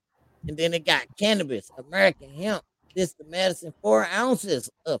 and then it got cannabis, American hemp. this the medicine, 4 ounces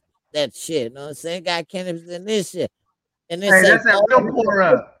of that shit. You know what I'm saying? Got cannabis in this shit. And they Hey, say, that's that real pour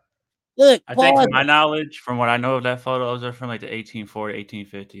up. look, I think, pause to my it. knowledge, from what I know of that photo, those are from like the 1840s,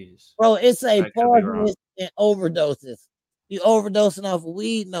 1850s. Bro, it's a I could be wrong. poisonous and overdoses. You overdosing off of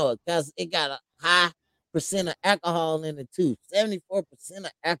weed? No, because it got a high percent of alcohol in it too. 74%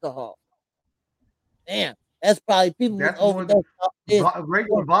 of alcohol. Damn, that's probably people was That's more than overdosing off this.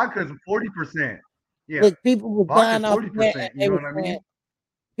 regular vodka is 40%. Yeah, Look, people was vodka is dying off of that, and 40%. You they know were what I saying mean?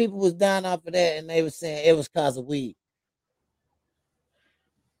 people was dying off of that, and they were saying it was cause of weed.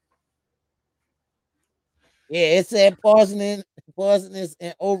 Yeah, it said poisonous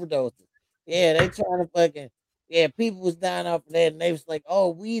and overdoses. Yeah, they trying to fucking yeah, people was dying off of that, and they was like,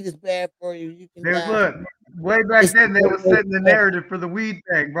 "Oh, weed is bad for you. You can They was die look from it." way back It's then. They was setting the narrative for the weed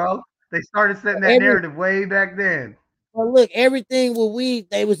thing, bro. They started setting that every narrative way back then. well, look, everything with weed,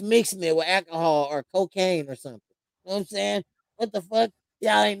 they was mixing it with alcohol or cocaine or something. You know what I'm saying? What the fuck?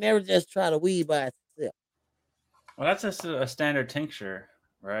 Y'all ain't never just tried a weed by itself. Well, that's just a standard tincture,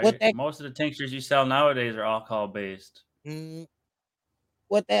 What right? that Most of the tinctures you sell nowadays are alcohol based. mm,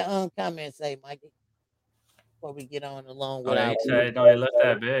 what that comment say, Mikey? Before we get on along Oh with yeah, our he weed. said no. They left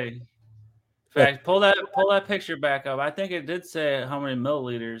that big. In fact, pull that picture back up. I think it did say how many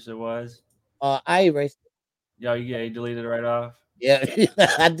milliliters it was. I erased it. Yeah, you deleted it right off. Yeah,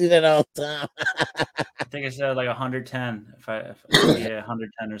 I do that all the time. I think it said like 110. Yeah,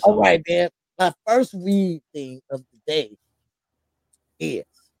 110 or All something. right, man. My first weed thing of the day is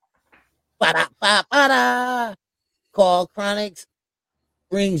ba ba ba called Chronics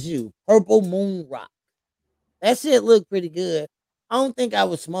brings you Purple Moon Rock. That shit look pretty good. I don't think I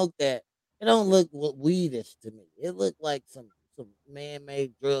would smoke that. It don't look weedish to me. It looked like some man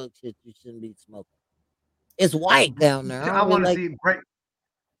made drug shit you shouldn't be smoking. It's white down there. I I don't really want to like. see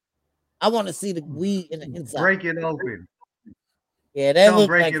I want to see the weed in the inside. break it open. Yeah, that Tell them looks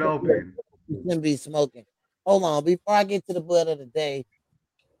break like it something open. you shouldn't be smoking. Hold on, before I get to the bud of the day,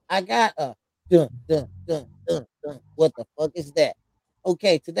 I got a dun dun dun dun dun. What the fuck is that?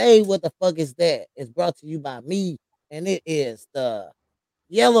 Okay, today what the fuck is that? Is brought to you by me, and it is the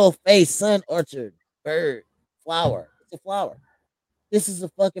yellow face sun orchard bird flower. It's a flower. This is a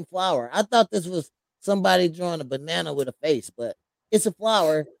fucking flower. I thought this was somebody drawing a banana with a face, but it's a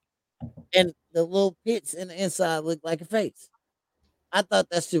flower, and the little pits in the inside look like a face. I thought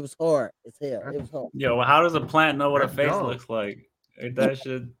that shit was hard as hell. That's It was hard. Yo, well, how does a plant know what a that's face dope. looks like? Ain't that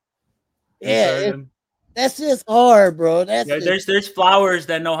shit Yeah, concerning? that's just hard, bro. That's Yeah, just there's flowers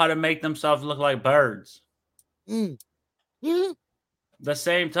that know how to make themselves look like birds. mm, mm. The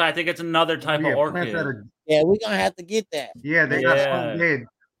same type. I think it's another Oh type of yeah, plants that orchid. are Yeah, we're gonna have to get that. yeah, they got Yeah.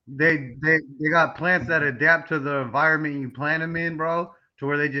 they got plants that adapt to the environment you plant them in, bro. To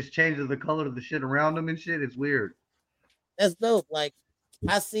where they just change the color of the shit around them and shit. It's weird. That's dope. Like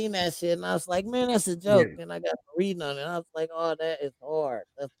I seen that shit and I was like, man, that's a Yeah, joke. Then I got to reading on it. And I was like, oh, that is hard.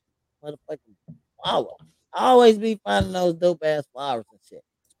 That's motherfucking flower. I always be finding those dope ass flowers and shit.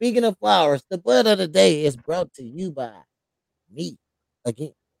 Speaking of flowers, the bud of the day is brought to you by me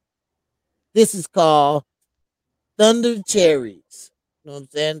again. This is called Thunder Cherries. You know what I'm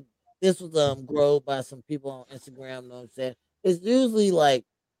saying? This was grown by some people on Instagram. You know what I'm saying? It's usually like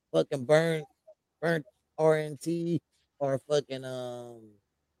fucking burnt RNT or fucking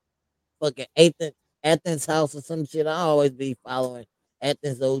Athens House or some shit. I always be following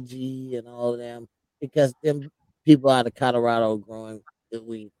Athens OG and all of them because them people out of Colorado growing good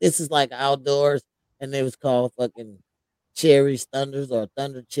weed. This is like outdoors, and it was called fucking Cherries Thunders or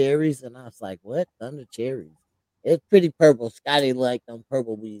Thunder Cherries, and I was like, what Thunder Cherries? It's pretty purple. Scotty liked them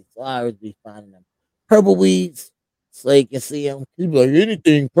purple weeds, so I always be finding them purple weeds so you can see them. He's like,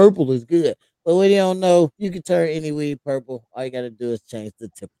 anything purple is good. But what you don't know, you can turn any weed purple. All you got to do is change the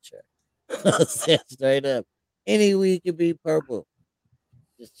temperature. Straight up. Any weed can be purple.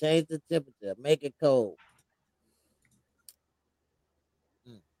 Just change the temperature. Make it cold.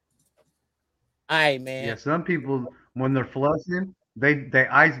 Mm. All right, yeah. man. Some people when they're flushing, they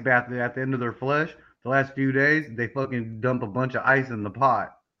ice bath it at the end of their flush. The last few days, they fucking dump a bunch of ice in the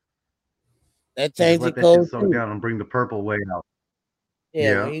pot That and just change let it that shit cold soak too. down and bring the purple way out.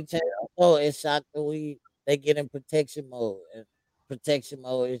 Yeah, when Yeah. you change it cold, it shock the weed. They get in protection mode. And protection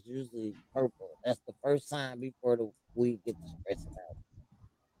mode is usually purple. That's the first sign before the weed gets stressing out.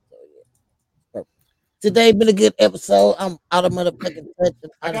 So yeah, purple. Today been a good episode. I'm out of motherfucking touch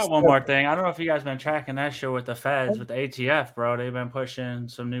and I out of got one stuff. more thing. I don't know if you guys been tracking that show with the feds, with the ATF, bro. They've been pushing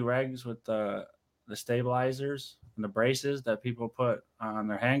some new regs with the stabilizers and the braces that people put on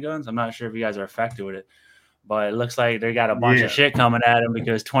their handguns. I'm not sure if you guys are affected with it, But it looks like they got a bunch of shit coming at him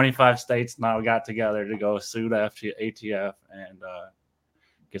because 25 states now got together to go sue the ATF and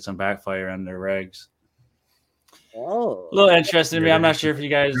get some backfire on their regs. Oh, A little interesting to me. I'm not sure if you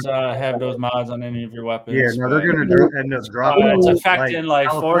guys have those mods on any of your weapons. Yeah, no, they're going to end up dropping. It's affecting like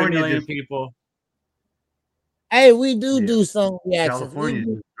 40 California million people. hey, we do song reactions. California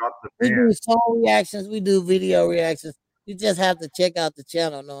just dropped the We ban. do song reactions. We do video reactions. You just have to check out the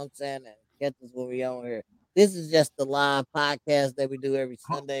channel. Know what I'm saying? And catch us when we on here. This is just the live podcast that we do every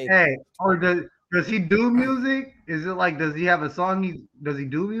Sunday. Hey, or does he do music? Is it like, does he have a song? Does he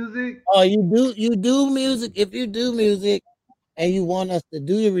do music? Oh, you do music. If you do music and you want us to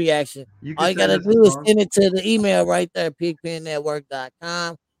do your reaction, all you gotta do is send it to the email right there, pigpennetwork.com.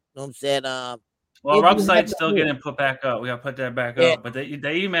 Know what I'm saying? Well, website's still getting put back up. We gotta put that back up. But the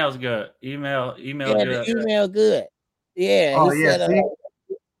email's good. Email good. The email good. Yeah. Oh, he yeah. said,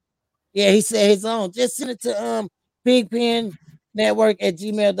 he said his own. Just send it to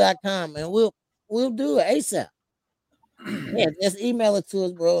pigpennetwork@gmail.com and we'll do it ASAP. Yeah, just email it to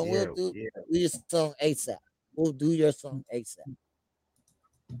us, bro, and we'll do your song ASAP. We'll do your song ASAP.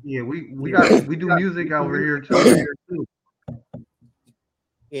 Yeah, we do music over here too.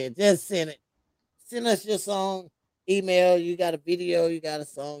 Yeah, just send it. Send us your song, email. You got a video, you got a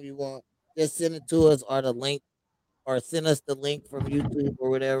song you want. Just send it to us or the link, or send us the link from YouTube or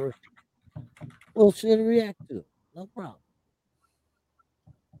whatever. We'll sure to react to it. No problem.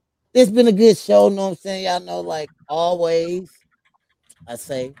 It's been a good show, know what I'm saying? Y'all know, like always, I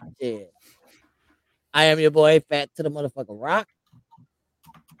say, yeah. I am your boy, Fat to the motherfucking Rock.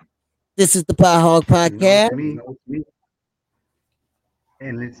 This is the Pie Hog Podcast. Me.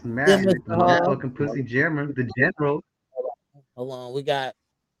 And it's Matt, the motherfucking pussy jammer, the general. Hold on, we got.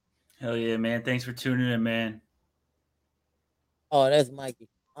 Hell yeah, man. Thanks for tuning in, man. Oh, that's Mikey.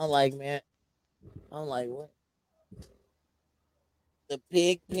 I'm like, man. I'm like, what? The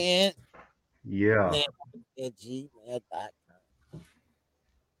Pig Pen. Yeah. At gmail.com.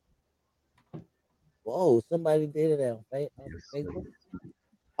 Whoa, somebody did it on Facebook.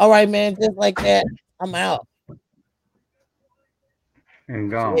 All right, man. Just like that, I'm out. And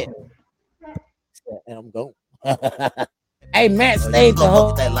gone. Yeah. And I'm gone. Hey, Matt stayed the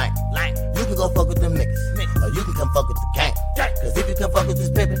whole that line. You can go fuck with them niggas. Or you can come fuck with the gang. Cause if you come fuck with this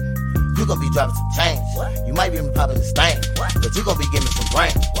pimpin', you gonna be dropping some change. You might be popping the stain, but you gonna be getting some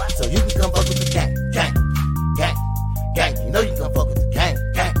brain. So you can come fuck with the gang. You know you can come fuck with the gang.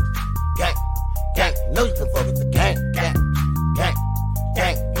 You know you can fuck with the gang.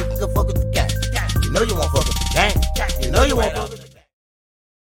 You can come fuck with the gang. You know you won't fuck with the gang. You know you won't fuck with the gang.